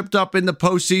get tripped up in the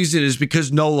postseason, it's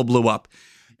because Nola blew up.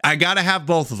 I got to have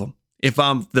both of them. If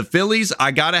I'm the Phillies, I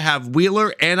got to have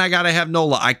Wheeler and I got to have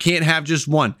Nola. I can't have just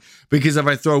one, because if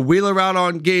I throw Wheeler out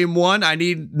on game 1, I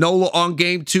need Nola on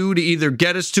game 2 to either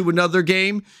get us to another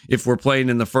game if we're playing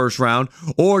in the first round,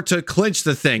 or to clinch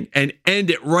the thing and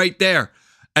end it right there.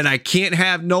 And I can't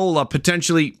have Nola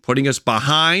potentially putting us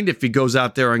behind if he goes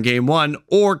out there on game 1,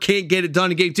 or can't get it done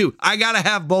in game 2. I got to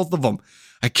have both of them.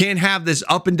 I can't have this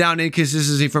up and down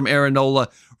inconsistency from Aaron Nola.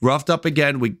 Roughed up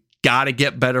again. We got to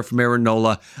get better from Aaron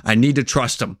Nola. I need to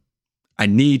trust him. I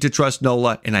need to trust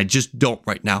Nola, and I just don't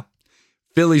right now.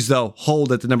 Phillies, though,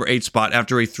 hold at the number 8 spot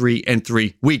after a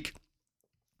 3-3 week.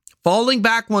 Falling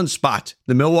back 1 spot,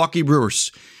 the Milwaukee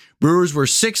Brewers. Brewers were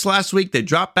 6 last week. They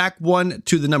dropped back 1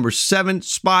 to the number 7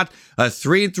 spot. A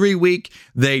 3-3 week.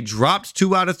 They dropped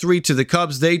 2 out of 3 to the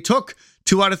Cubs. They took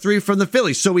 2 out of 3 from the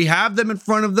Phillies. So we have them in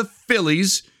front of the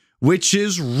Phillies, which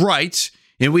is right.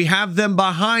 And we have them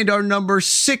behind our number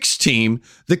 6 team,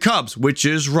 the Cubs, which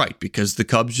is right, because the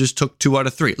Cubs just took 2 out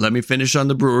of 3. Let me finish on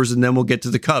the Brewers, and then we'll get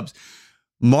to the Cubs.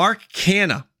 Mark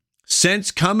Canha, since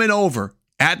coming over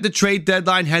at the trade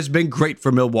deadline, has been great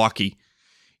for Milwaukee.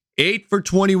 8 for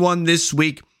 21 this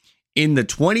week. In the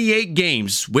 28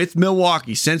 games with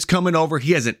Milwaukee since coming over,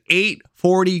 he has an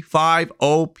 .845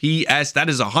 OPS. That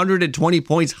is 120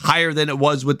 points higher than it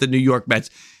was with the New York Mets.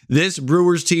 This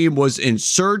Brewers team was in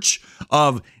search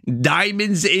of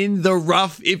diamonds in the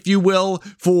rough, if you will,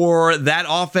 for that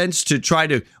offense to try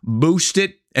to boost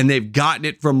it, and they've gotten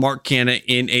it from Mark Canha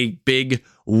in a big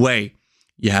way.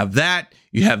 You have that,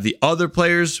 you have the other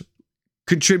players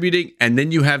contributing, and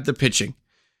then you have the pitching.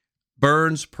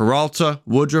 Burns, Peralta,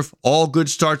 Woodruff, all good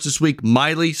starts this week.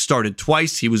 Miley started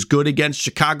twice. He was good against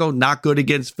Chicago, not good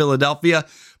against Philadelphia.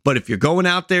 But if you're going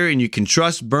out there and you can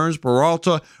trust Burns,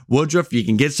 Peralta, Woodruff, you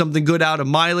can get something good out of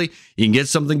Miley. You can get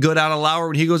something good out of Lauer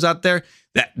when he goes out there.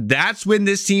 That's when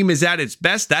this team is at its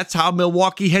best. That's how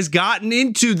Milwaukee has gotten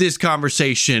into this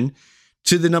conversation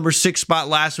to the number 6 spot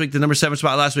last week. The number 7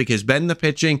 spot last week has been the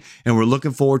pitching, and we're looking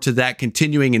forward to that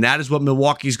continuing. And that is what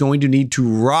Milwaukee's going to need to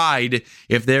ride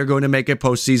if they're going to make a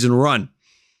postseason run.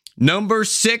 Number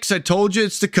 6, I told you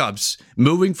it's the Cubs.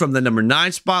 Moving from the number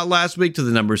 9 spot last week to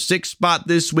the number 6 spot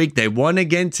this week. They won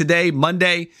again today,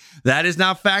 Monday. That is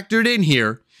not factored in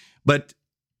here. But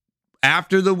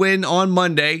after the win on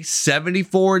Monday,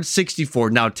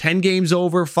 74-64. Now 10 games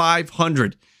over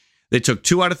 500. They took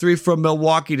 2 out of 3 from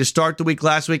Milwaukee to start the week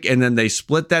last week, and then they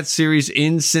split that series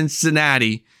in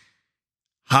Cincinnati.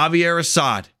 Javier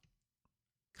Assad,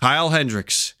 Kyle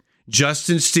Hendricks,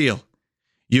 Justin Steele.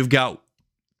 You've got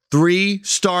 3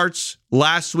 starts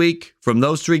last week from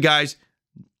those 3 guys.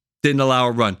 Didn't allow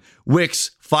a run.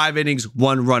 Wicks, 5 innings,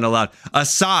 1 run allowed.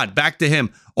 Assad, back to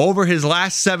him. Over his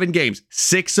last 7 games,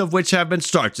 6 of which have been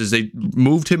starts as they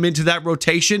moved him into that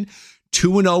rotation,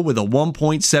 2-0 with a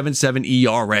 1.77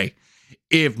 ERA.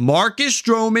 If Marcus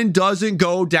Stroman doesn't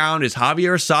go down, is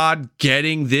Javier Assad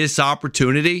getting this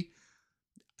opportunity?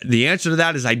 The answer to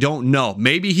that is I don't know.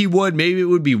 Maybe he would. Maybe it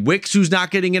would be Wicks who's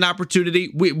not getting an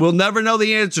opportunity. We'll never know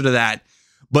the answer to that,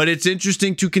 but it's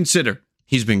interesting to consider.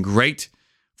 He's been great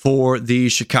for the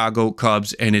Chicago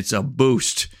Cubs, and it's a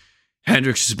boost.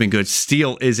 Hendricks has been good.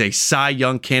 Steele is a Cy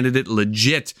Young candidate,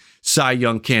 legit Cy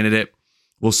Young candidate.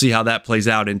 We'll see how that plays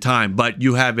out in time. But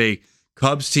you have a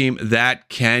Cubs team that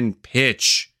can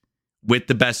pitch with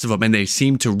the best of them, and they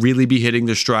seem to really be hitting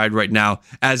their stride right now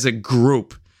as a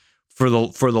group. For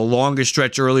the longest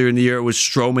stretch earlier in the year, it was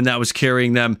Stroman that was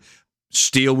carrying them.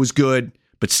 Steele was good,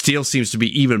 but Steele seems to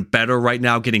be even better right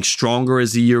now, getting stronger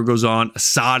as the year goes on.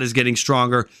 Assad is getting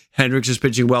stronger. Hendricks is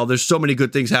pitching well. There's so many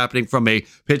good things happening from a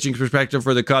pitching perspective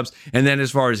for the Cubs. And then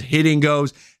as far as hitting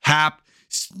goes, Happ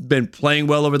been playing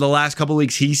well over the last couple of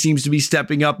weeks. He seems to be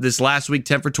stepping up. This last week,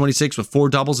 10 for 26 with 4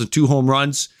 doubles and 2 home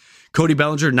runs. Cody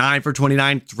Bellinger, 9 for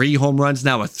 29, 3 home runs,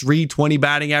 now a 320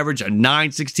 batting average, a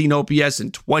 916 OPS,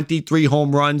 and 23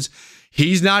 home runs.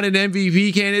 He's not an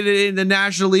MVP candidate in the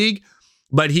National League,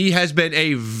 but he has been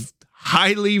a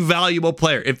highly valuable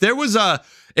player. If there was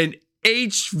an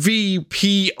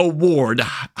HVP award,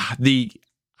 the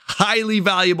highly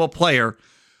valuable player,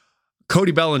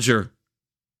 Cody Bellinger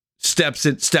steps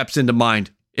into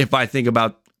mind. If I think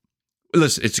about,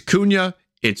 listen, it's Acuna,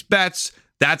 it's Betts.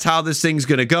 That's how this thing's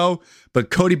going to go.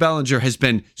 But Cody Bellinger has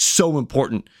been so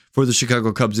important for the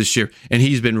Chicago Cubs this year, and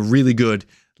he's been really good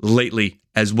lately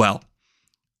as well.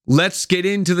 Let's get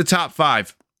into the top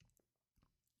 5.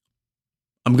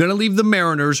 I'm going to leave the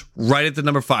Mariners right at the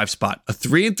number 5 spot. A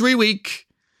 3-3 week.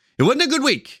 It wasn't a good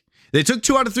week. They took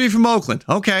 2 out of 3 from Oakland.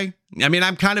 Okay. I mean,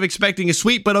 I'm kind of expecting a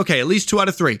sweep, but okay, at least 2 out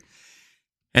of 3.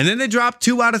 And then they dropped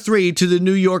 2 out of 3 to the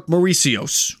New York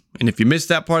Mauricios. And if you missed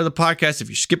that part of the podcast, if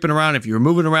you're skipping around, if you're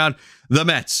moving around, the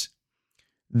Mets.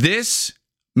 This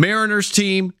Mariners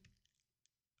team,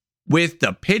 with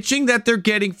the pitching that they're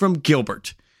getting from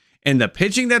Gilbert and the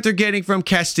pitching that they're getting from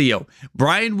Castillo,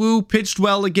 Brian Wu pitched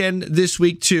well again this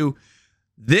week too.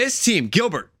 This team,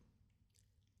 Gilbert,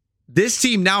 this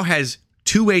team now has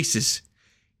 2 aces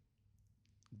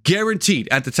guaranteed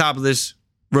at the top of this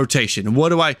rotation. And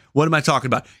what am I talking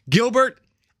about? Gilbert,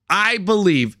 I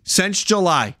believe, since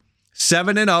July,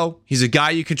 7-0. He's a guy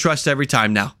you can trust every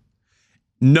time now.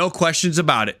 No questions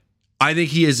about it. I think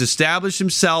he has established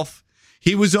himself.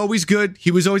 He was always good.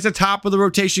 He was always the top of the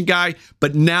rotation guy.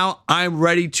 But now I'm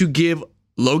ready to give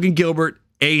Logan Gilbert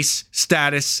ace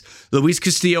status. Luis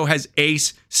Castillo has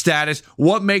ace status.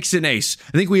 What makes an ace?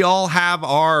 I think we all have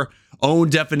our own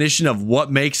definition of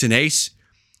what makes an ace.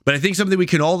 But I think something we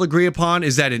can all agree upon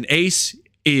is that an ace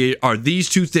are these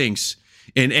 2 things.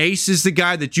 An ace is the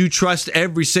guy that you trust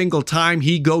every single time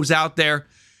he goes out there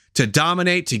to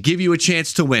dominate, to give you a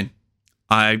chance to win.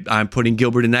 I'm putting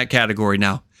Gilbert in that category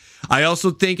now. I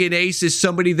also think an ace is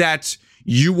somebody that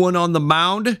you want on the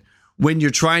mound when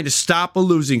you're trying to stop a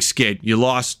losing skid. You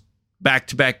lost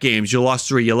back-to-back games. You lost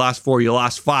 3, you lost 4, you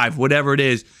lost 5, whatever it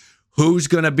is. Who's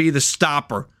going to be the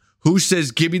stopper? Who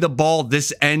says, give me the ball,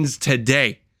 this ends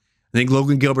today? I think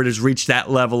Logan Gilbert has reached that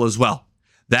level as well.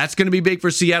 That's going to be big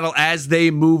for Seattle as they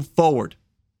move forward.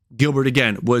 Gilbert,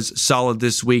 again, was solid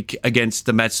this week against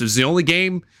the Mets. It was the only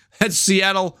game that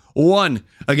Seattle won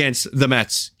against the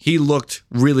Mets. He looked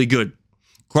really good.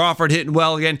 Crawford hitting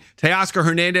well again. Teoscar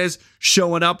Hernandez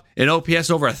showing up in OPS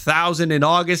over 1,000 in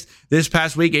August. This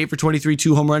past week, 8 for 23,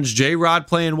 2 home runs. J-Rod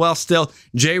playing well still.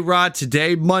 J-Rod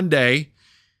today, Monday,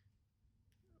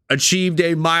 achieved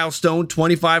a milestone,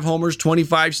 25 homers,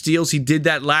 25 steals. He did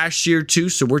that last year too,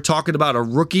 so we're talking about a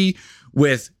rookie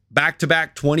with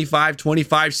back-to-back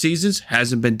 25 seasons.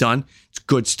 Hasn't been done. It's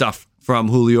good stuff from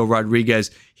Julio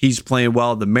Rodriguez. He's playing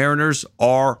well. The Mariners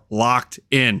are locked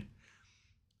in.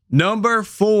 Number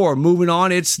 4, moving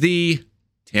on, it's the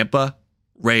Tampa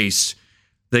Rays.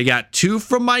 They got 2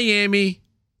 from Miami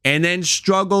and then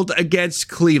struggled against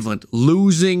Cleveland,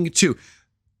 losing 2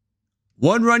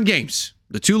 one-run games.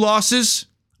 The 2 losses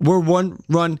were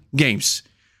one-run games.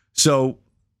 So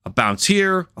a bounce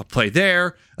here, a play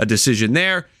there, a decision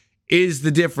there is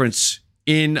the difference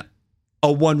in a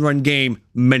one-run game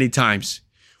many times.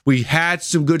 We had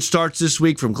some good starts this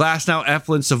week from Glasnow,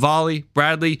 Eflin, Savali,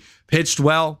 Bradley pitched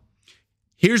well.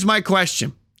 Here's my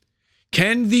question.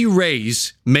 Can the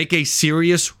Rays make a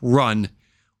serious run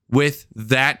with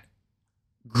that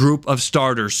group of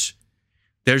starters?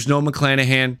 There's no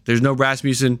McClanahan. There's no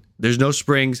Rasmussen. There's no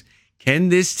Springs. Can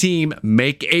this team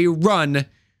make a run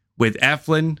with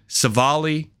Eflin,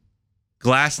 Savali,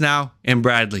 Glasnow, and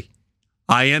Bradley?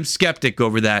 I am skeptic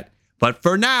over that. But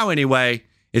for now, anyway,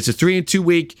 it's a 3-2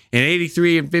 week, an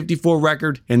 83-54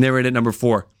 record, and they're in at number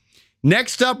 4.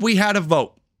 Next up, we had a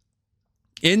vote.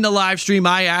 In the live stream,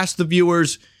 I asked the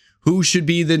viewers who should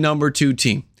be the number 2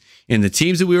 team. And the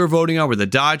teams that we were voting on were the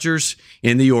Dodgers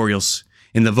and the Orioles.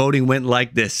 And the voting went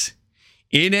like this.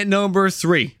 In at number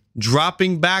 3,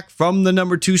 dropping back from the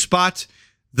number 2 spot,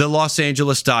 the Los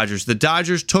Angeles Dodgers. The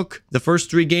Dodgers took the first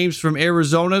 3 games from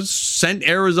Arizona, sent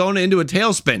Arizona into a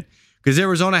tailspin because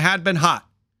Arizona had been hot.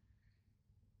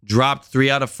 Dropped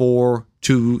 3 out of 4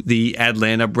 to the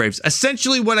Atlanta Braves.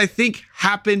 Essentially, what I think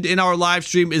happened in our live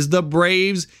stream is the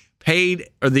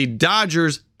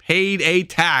Dodgers paid a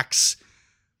tax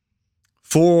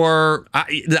for,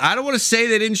 I don't want to say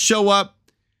they didn't show up,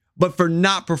 but for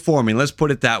not performing. Let's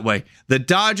put it that way. The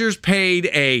Dodgers paid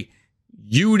a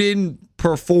you didn't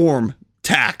perform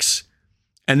tax,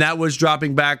 and that was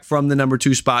dropping back from the number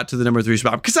 2 spot to the number 3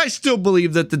 spot, because I still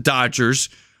believe that the Dodgers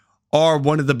are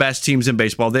one of the best teams in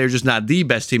baseball. They're just not the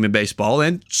best team in baseball.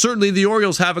 And certainly the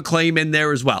Orioles have a claim in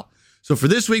there as well. So for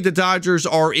this week, the Dodgers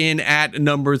are in at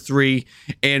number 3,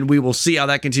 and we will see how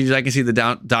that continues. I can see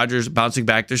the Dodgers bouncing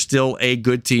back. They're still a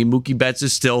good team. Mookie Betts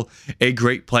is still a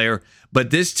great player.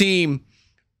 But this team,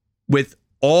 with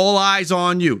all eyes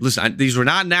on you. Listen, these were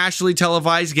not nationally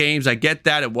televised games. I get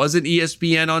that. It wasn't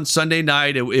ESPN on Sunday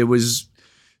night. It was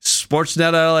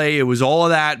Sportsnet LA. It was all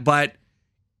of that. But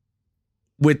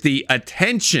with the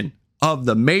attention of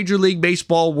the Major League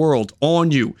Baseball world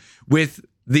on you, with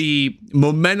the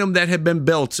momentum that had been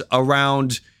built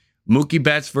around Mookie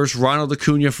Betts versus Ronald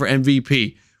Acuna for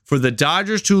MVP, for the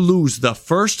Dodgers to lose the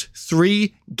first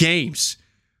 3 games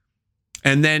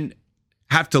and then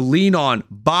have to lean on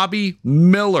Bobby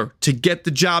Miller to get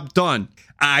the job done,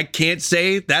 I can't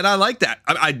say that I like that.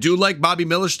 I do like Bobby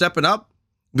Miller stepping up,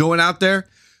 going out there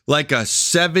like a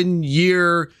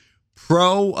 7-year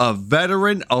pro, a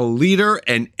veteran, a leader,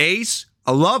 an ace.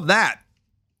 I love that.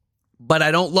 But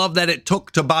I don't love that it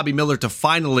took to Bobby Miller to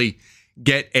finally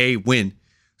get a win.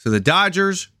 So the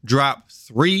Dodgers drop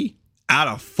 3 out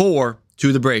of 4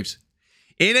 to the Braves.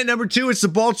 In at number 2, it's the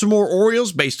Baltimore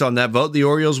Orioles. Based on that vote, the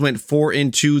Orioles went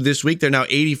 4-2 this week. They're now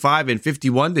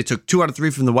 85-51. They took 2 out of 3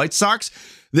 from the White Sox.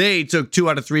 They took 2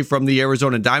 out of 3 from the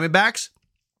Arizona Diamondbacks.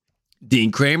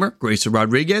 Dean Kramer, Grayson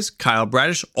Rodriguez, Kyle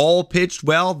Bradish all pitched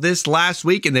well this last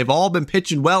week, and they've all been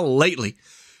pitching well lately.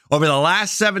 Over the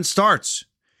last 7 starts,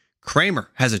 Kramer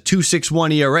has a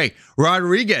 2.61 ERA.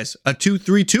 Rodriguez, a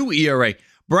 2.32 ERA.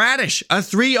 Bradish, a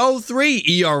 3.03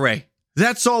 ERA.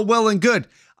 That's all well and good.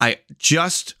 I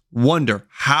just wonder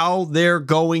how they're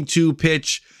going to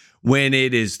pitch when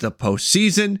it is the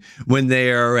postseason, when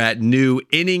they are at new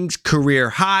innings,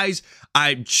 career highs.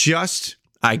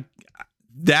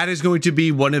 That is going to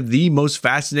be one of the most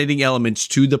fascinating elements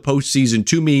to the postseason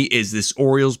to me, is this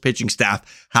Orioles pitching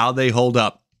staff, how they hold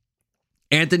up.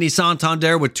 Anthony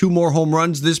Santander with 2 more home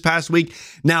runs this past week,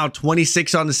 now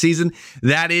 26 on the season.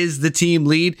 That is the team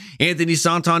lead. Anthony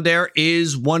Santander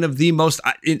is one of the most,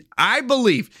 I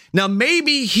believe, now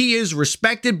maybe he is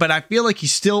respected, but I feel like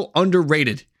he's still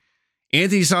underrated.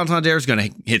 Anthony Santander is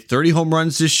going to hit 30 home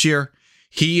runs this year.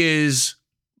 He is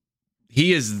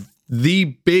the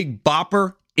big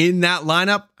bopper in that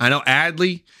lineup. I know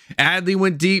Adley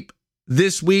went deep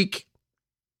this week.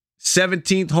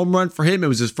 17th home run for him. It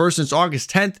was his first since August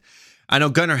 10th. I know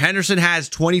Gunnar Henderson has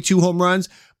 22 home runs,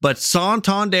 but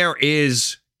Santander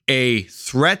is a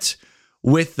threat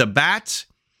with the bat,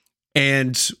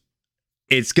 and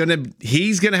he's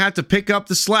gonna have to pick up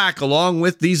the slack along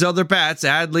with these other bats,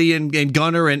 Adley and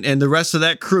Gunnar and the rest of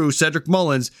that crew, Cedric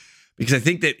Mullins, because I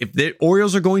think that if the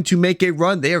Orioles are going to make a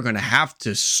run, they are going to have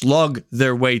to slug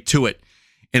their way to it.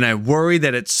 And I worry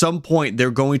that at some point they're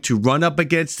going to run up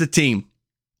against the team.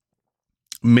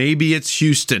 Maybe it's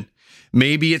Houston.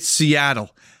 Maybe it's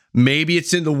Seattle. Maybe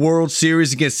it's in the World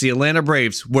Series against the Atlanta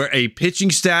Braves, where a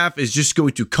pitching staff is just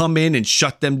going to come in and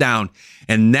shut them down.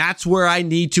 And that's where I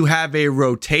need to have a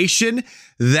rotation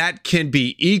that can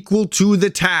be equal to the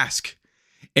task.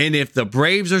 And if the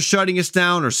Braves are shutting us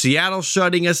down, or Seattle's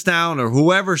shutting us down, or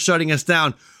whoever's shutting us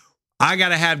down, I got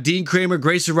to have Dean Kramer,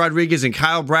 Grayson Rodriguez, and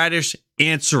Kyle Bradish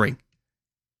answering.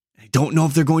 I don't know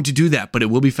if they're going to do that, but it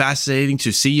will be fascinating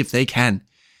to see if they can.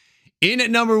 In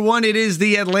at number 1, it is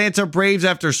the Atlanta Braves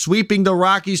after sweeping the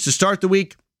Rockies to start the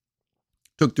week.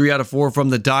 Took 3 out of 4 from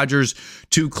the Dodgers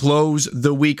to close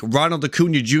the week. Ronald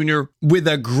Acuna Jr. with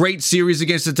a great series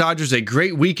against the Dodgers, a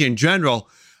great week in general.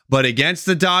 But against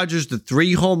the Dodgers, the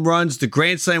 3 home runs, the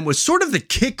grand slam was sort of the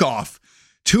kickoff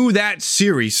to that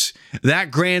series,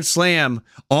 that grand slam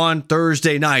on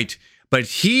Thursday night. But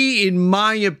he, in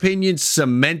my opinion,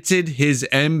 cemented his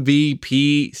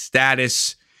MVP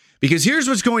status. Because here's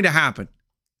what's going to happen.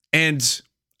 And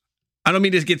I don't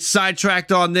mean to get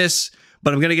sidetracked on this,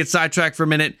 but I'm going to get sidetracked for a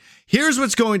minute. Here's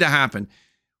what's going to happen.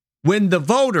 When the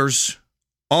voters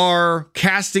are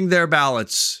casting their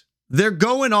ballots, they're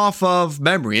going off of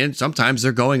memory, and sometimes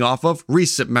they're going off of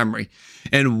recent memory.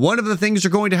 And one of the things they're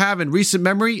going to have in recent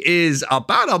memory is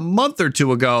about a month or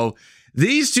two ago,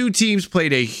 these two teams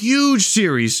played a huge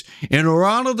series, and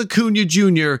Ronald Acuna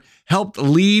Jr. helped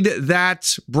lead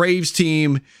that Braves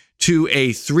team to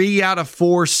a 3 out of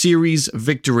 4 series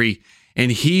victory,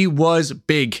 and he was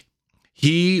big.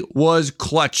 He was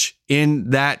clutch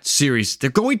in that series. They're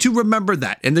going to remember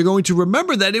that, and they're going to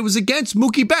remember that it was against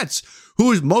Mookie Betts,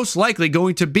 who is most likely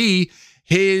going to be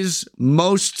his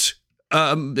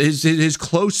his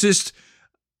closest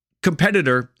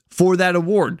competitor for that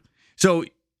award. So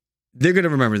they're going to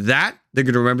remember that. They're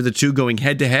going to remember the two going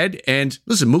head to head. And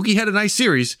listen, Mookie had a nice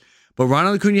series, but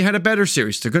Ronald Acuna had a better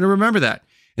series. They're going to remember that.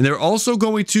 And they're also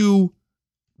going to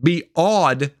be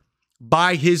awed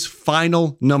by his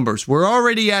final numbers. We're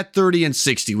already at 30 and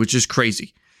 60, which is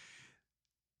crazy.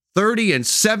 30 and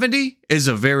 70 is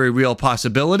a very real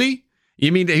possibility.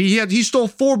 You mean he stole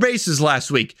 4 bases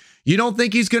last week? You don't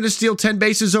think he's going to steal 10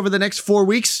 bases over the next 4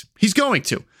 weeks? He's going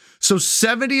to. So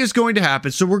 70 is going to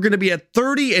happen. So we're going to be at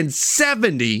 30 and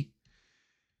 70.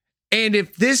 And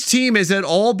if this team is at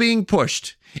all being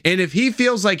pushed, and if he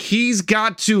feels like he's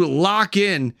got to lock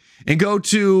in and go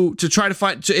and try to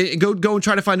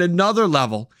find another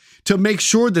level to make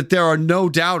sure that there are no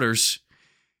doubters,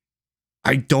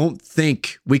 I don't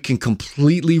think we can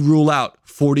completely rule out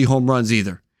 40 home runs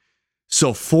either.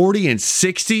 So 40 and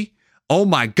 60, oh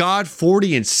my God,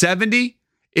 40 and 70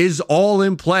 is all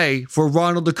in play for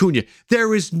Ronald Acuna.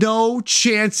 There is no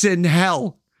chance in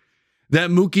hell that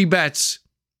Mookie Betts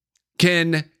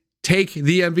can take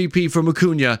the MVP from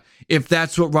Acuna if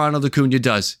that's what Ronald Acuna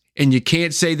does. And you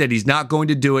can't say that he's not going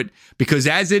to do it, because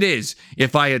as it is,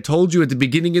 if I had told you at the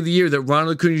beginning of the year that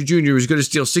Ronald Acuna Jr. was going to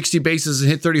steal 60 bases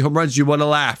and hit 30 home runs, you would have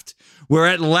laughed. We're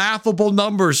at laughable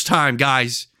numbers time,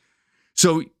 guys.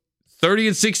 So 30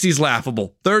 and 60 is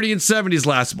laughable. 30 and 70 is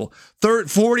laughable.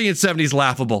 40 and 70 is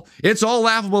laughable. It's all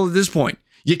laughable at this point.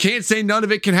 You can't say none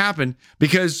of it can happen,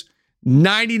 because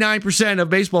 99% of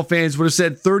baseball fans would have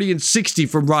said 30 and 60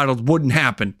 from Ronald wouldn't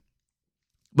happen.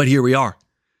 But here we are.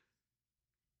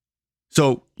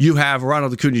 So you have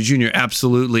Ronald Acuna Jr.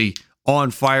 absolutely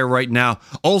on fire right now.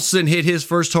 Olsen hit his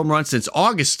first home run since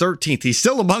August 13th. He's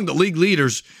still among the league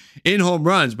leaders in home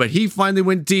runs, but he finally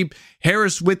went deep.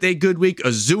 Harris with a good week.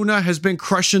 Ozuna has been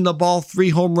crushing the ball,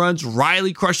 3 home runs.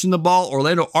 Riley crushing the ball.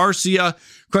 Orlando Arcia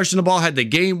crushing the ball, had the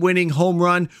game-winning home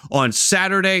run on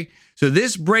Saturday. So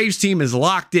this Braves team is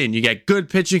locked in. You got good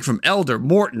pitching from Elder,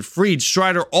 Morton, Fried,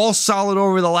 Strider, all solid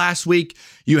over the last week.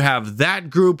 You have that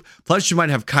group, plus you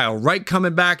might have Kyle Wright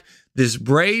coming back. This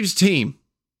Braves team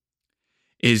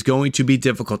is going to be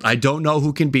difficult. I don't know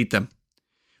who can beat them.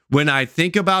 When I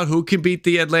think about who can beat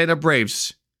the Atlanta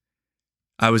Braves,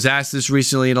 I was asked this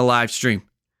recently in a live stream.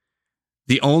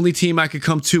 The only team I could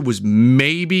come to was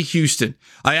maybe Houston.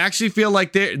 I actually feel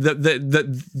like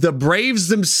the Braves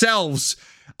themselves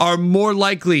are more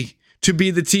likely to be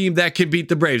the team that can beat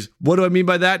the Braves. What do I mean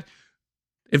by that?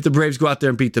 If the Braves go out there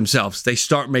and beat themselves, they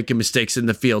start making mistakes in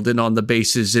the field and on the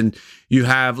bases, and you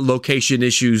have location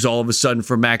issues all of a sudden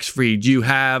for Max Fried. You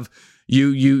have,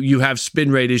 You have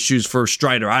spin rate issues for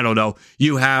Strider. I don't know.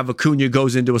 You have Acuna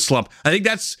goes into a slump. I think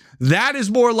that is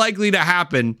more likely to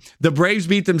happen. The Braves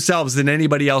beat themselves than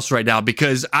anybody else right now,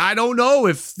 because I don't know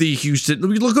if the Houston,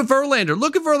 look at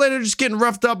Verlander just getting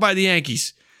roughed up by the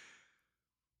Yankees.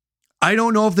 I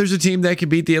don't know if there's a team that can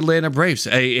beat the Atlanta Braves.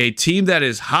 A team that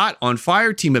is hot, on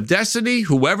fire, team of destiny,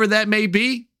 whoever that may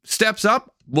be, steps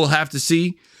up. We'll have to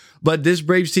see. But this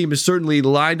Braves team is certainly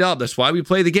lined up. That's why we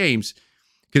play the games.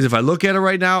 Because if I look at it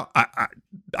right now,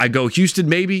 I go Houston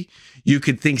maybe. You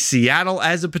could think Seattle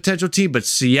as a potential team, but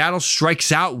Seattle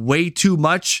strikes out way too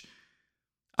much.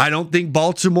 I don't think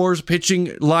Baltimore's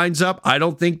pitching lines up. I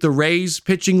don't think the Rays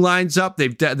pitching lines up.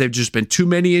 They've just been too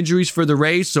many injuries for the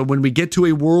Rays. So when we get to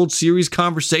a World Series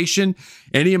conversation,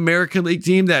 any American League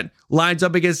team that lines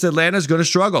up against Atlanta is going to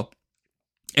struggle.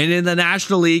 And in the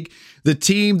National League, the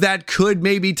team that could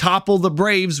maybe topple the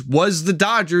Braves was the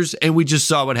Dodgers, and we just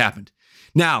saw what happened.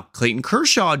 Now, Clayton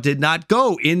Kershaw did not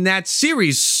go in that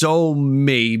series, so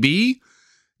maybe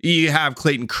you have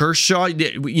Clayton Kershaw.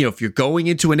 If you're going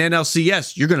into an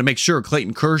NLCS, you're going to make sure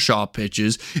Clayton Kershaw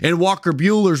pitches. And Walker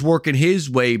Buehler's working his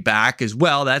way back as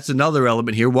well. That's another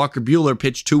element here. Walker Buehler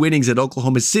pitched 2 innings at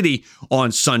Oklahoma City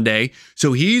on Sunday,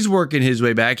 so he's working his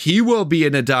way back. He will be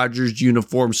in a Dodgers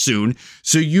uniform soon.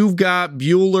 So you've got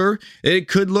Buehler. It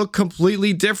could look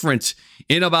completely different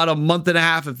in about a month and a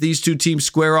half if these two teams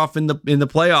square off in the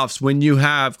playoffs, when you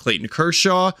have Clayton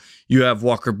Kershaw, you have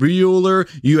Walker Buehler,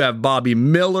 you have Bobby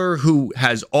Miller, who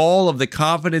has all of the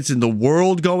confidence in the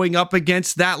world going up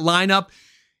against that lineup.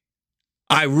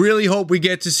 I really hope we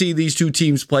get to see these two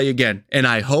teams play again, and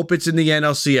I hope it's in the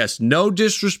NLCS. No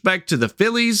disrespect to the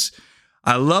Phillies.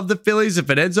 I love the Phillies. If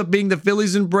it ends up being the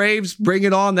Phillies and Braves, bring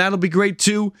it on. That'll be great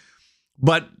too.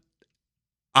 But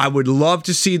I would love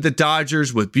to see the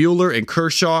Dodgers with Buehler and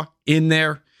Kershaw in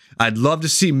there. I'd love to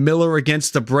see Miller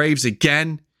against the Braves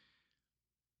again.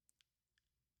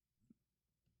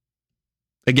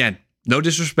 Again, no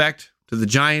disrespect to the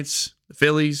Giants, the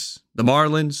Phillies, the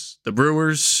Marlins, the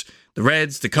Brewers, the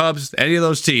Reds, the Cubs, any of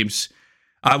those teams.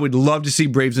 I would love to see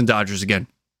Braves and Dodgers again.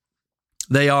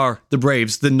 They are, the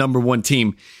Braves, the number 1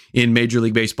 team in Major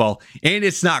League Baseball, and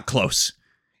it's not close.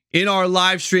 In our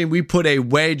live stream, we put a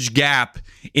wedge gap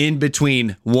in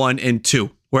between 1 and 2.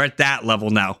 We're at that level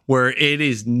now, where it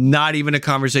is not even a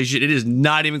conversation. It is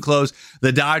not even close.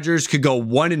 The Dodgers could go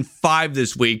 1-5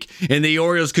 this week, and the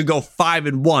Orioles could go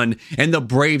 5-1, and the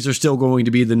Braves are still going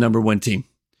to be the number 1 team.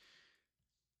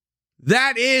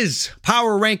 That is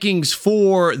power rankings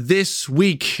for this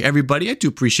week, everybody. I do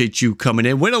appreciate you coming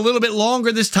in. Went a little bit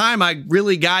longer this time. I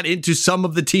really got into some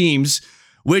of the teams,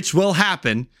 which will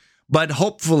happen. But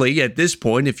hopefully at this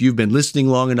point, if you've been listening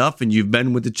long enough and you've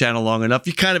been with the channel long enough,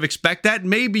 you kind of expect that.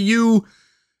 Maybe you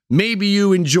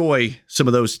enjoy some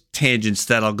of those tangents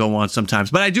that I'll go on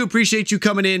sometimes. But I do appreciate you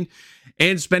coming in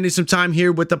and spending some time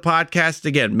here with the podcast.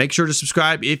 Again, make sure to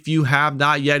subscribe if you have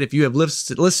not yet. If you have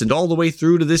listened all the way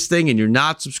through to this thing and you're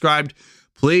not subscribed,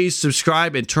 please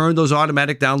subscribe and turn those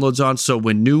automatic downloads on so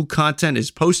when new content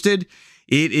is posted,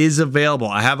 it is available.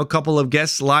 I have a couple of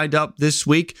guests lined up this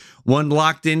week. One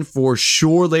locked in for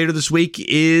sure later this week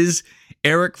is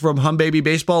Eric from Hum Baby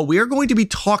Baseball. We are going to be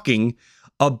talking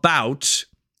about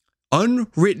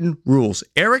unwritten rules.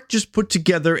 Eric just put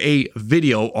together a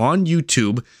video on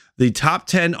YouTube, the top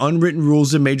 10 unwritten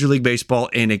rules in Major League Baseball,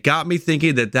 and it got me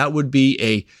thinking that would be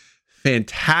a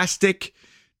fantastic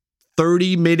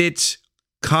 30-minute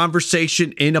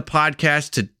conversation in a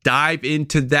podcast to dive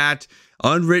into that.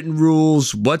 Unwritten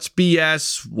rules, what's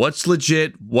BS, what's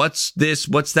legit, what's this,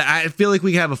 what's that. I feel like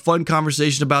we can have a fun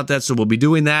conversation about that, so we'll be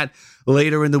doing that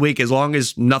later in the week as long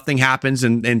as nothing happens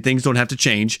and things don't have to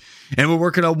change. And we're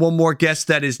working on one more guest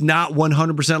that is not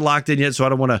 100% locked in yet, so I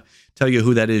don't want to tell you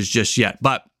who that is just yet.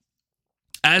 But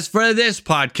as for this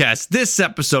podcast, this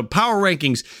episode, Power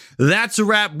Rankings, that's a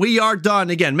wrap. We are done.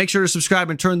 Again, make sure to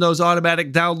subscribe and turn those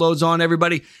automatic downloads on,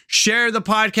 everybody. Share the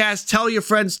podcast. Tell your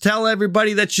friends. Tell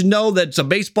everybody that you know that's a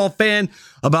baseball fan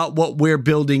about what we're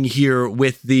building here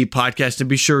with the podcast. And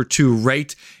be sure to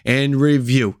rate and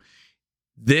review.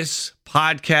 This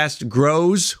podcast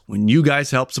grows when you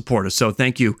guys help support us. So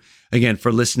thank you again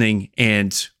for listening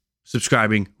and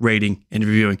subscribing, rating, and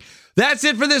reviewing. That's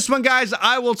it for this one, guys.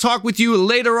 I will talk with you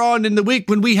later on in the week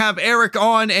when we have Eric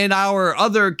on and our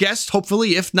other guest.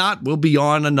 Hopefully, if not, we'll be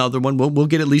on another one. We'll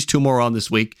get at least 2 more on this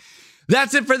week.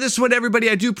 That's it for this one, everybody.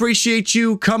 I do appreciate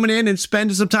you coming in and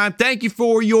spending some time. Thank you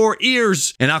for your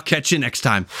ears, and I'll catch you next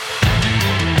time.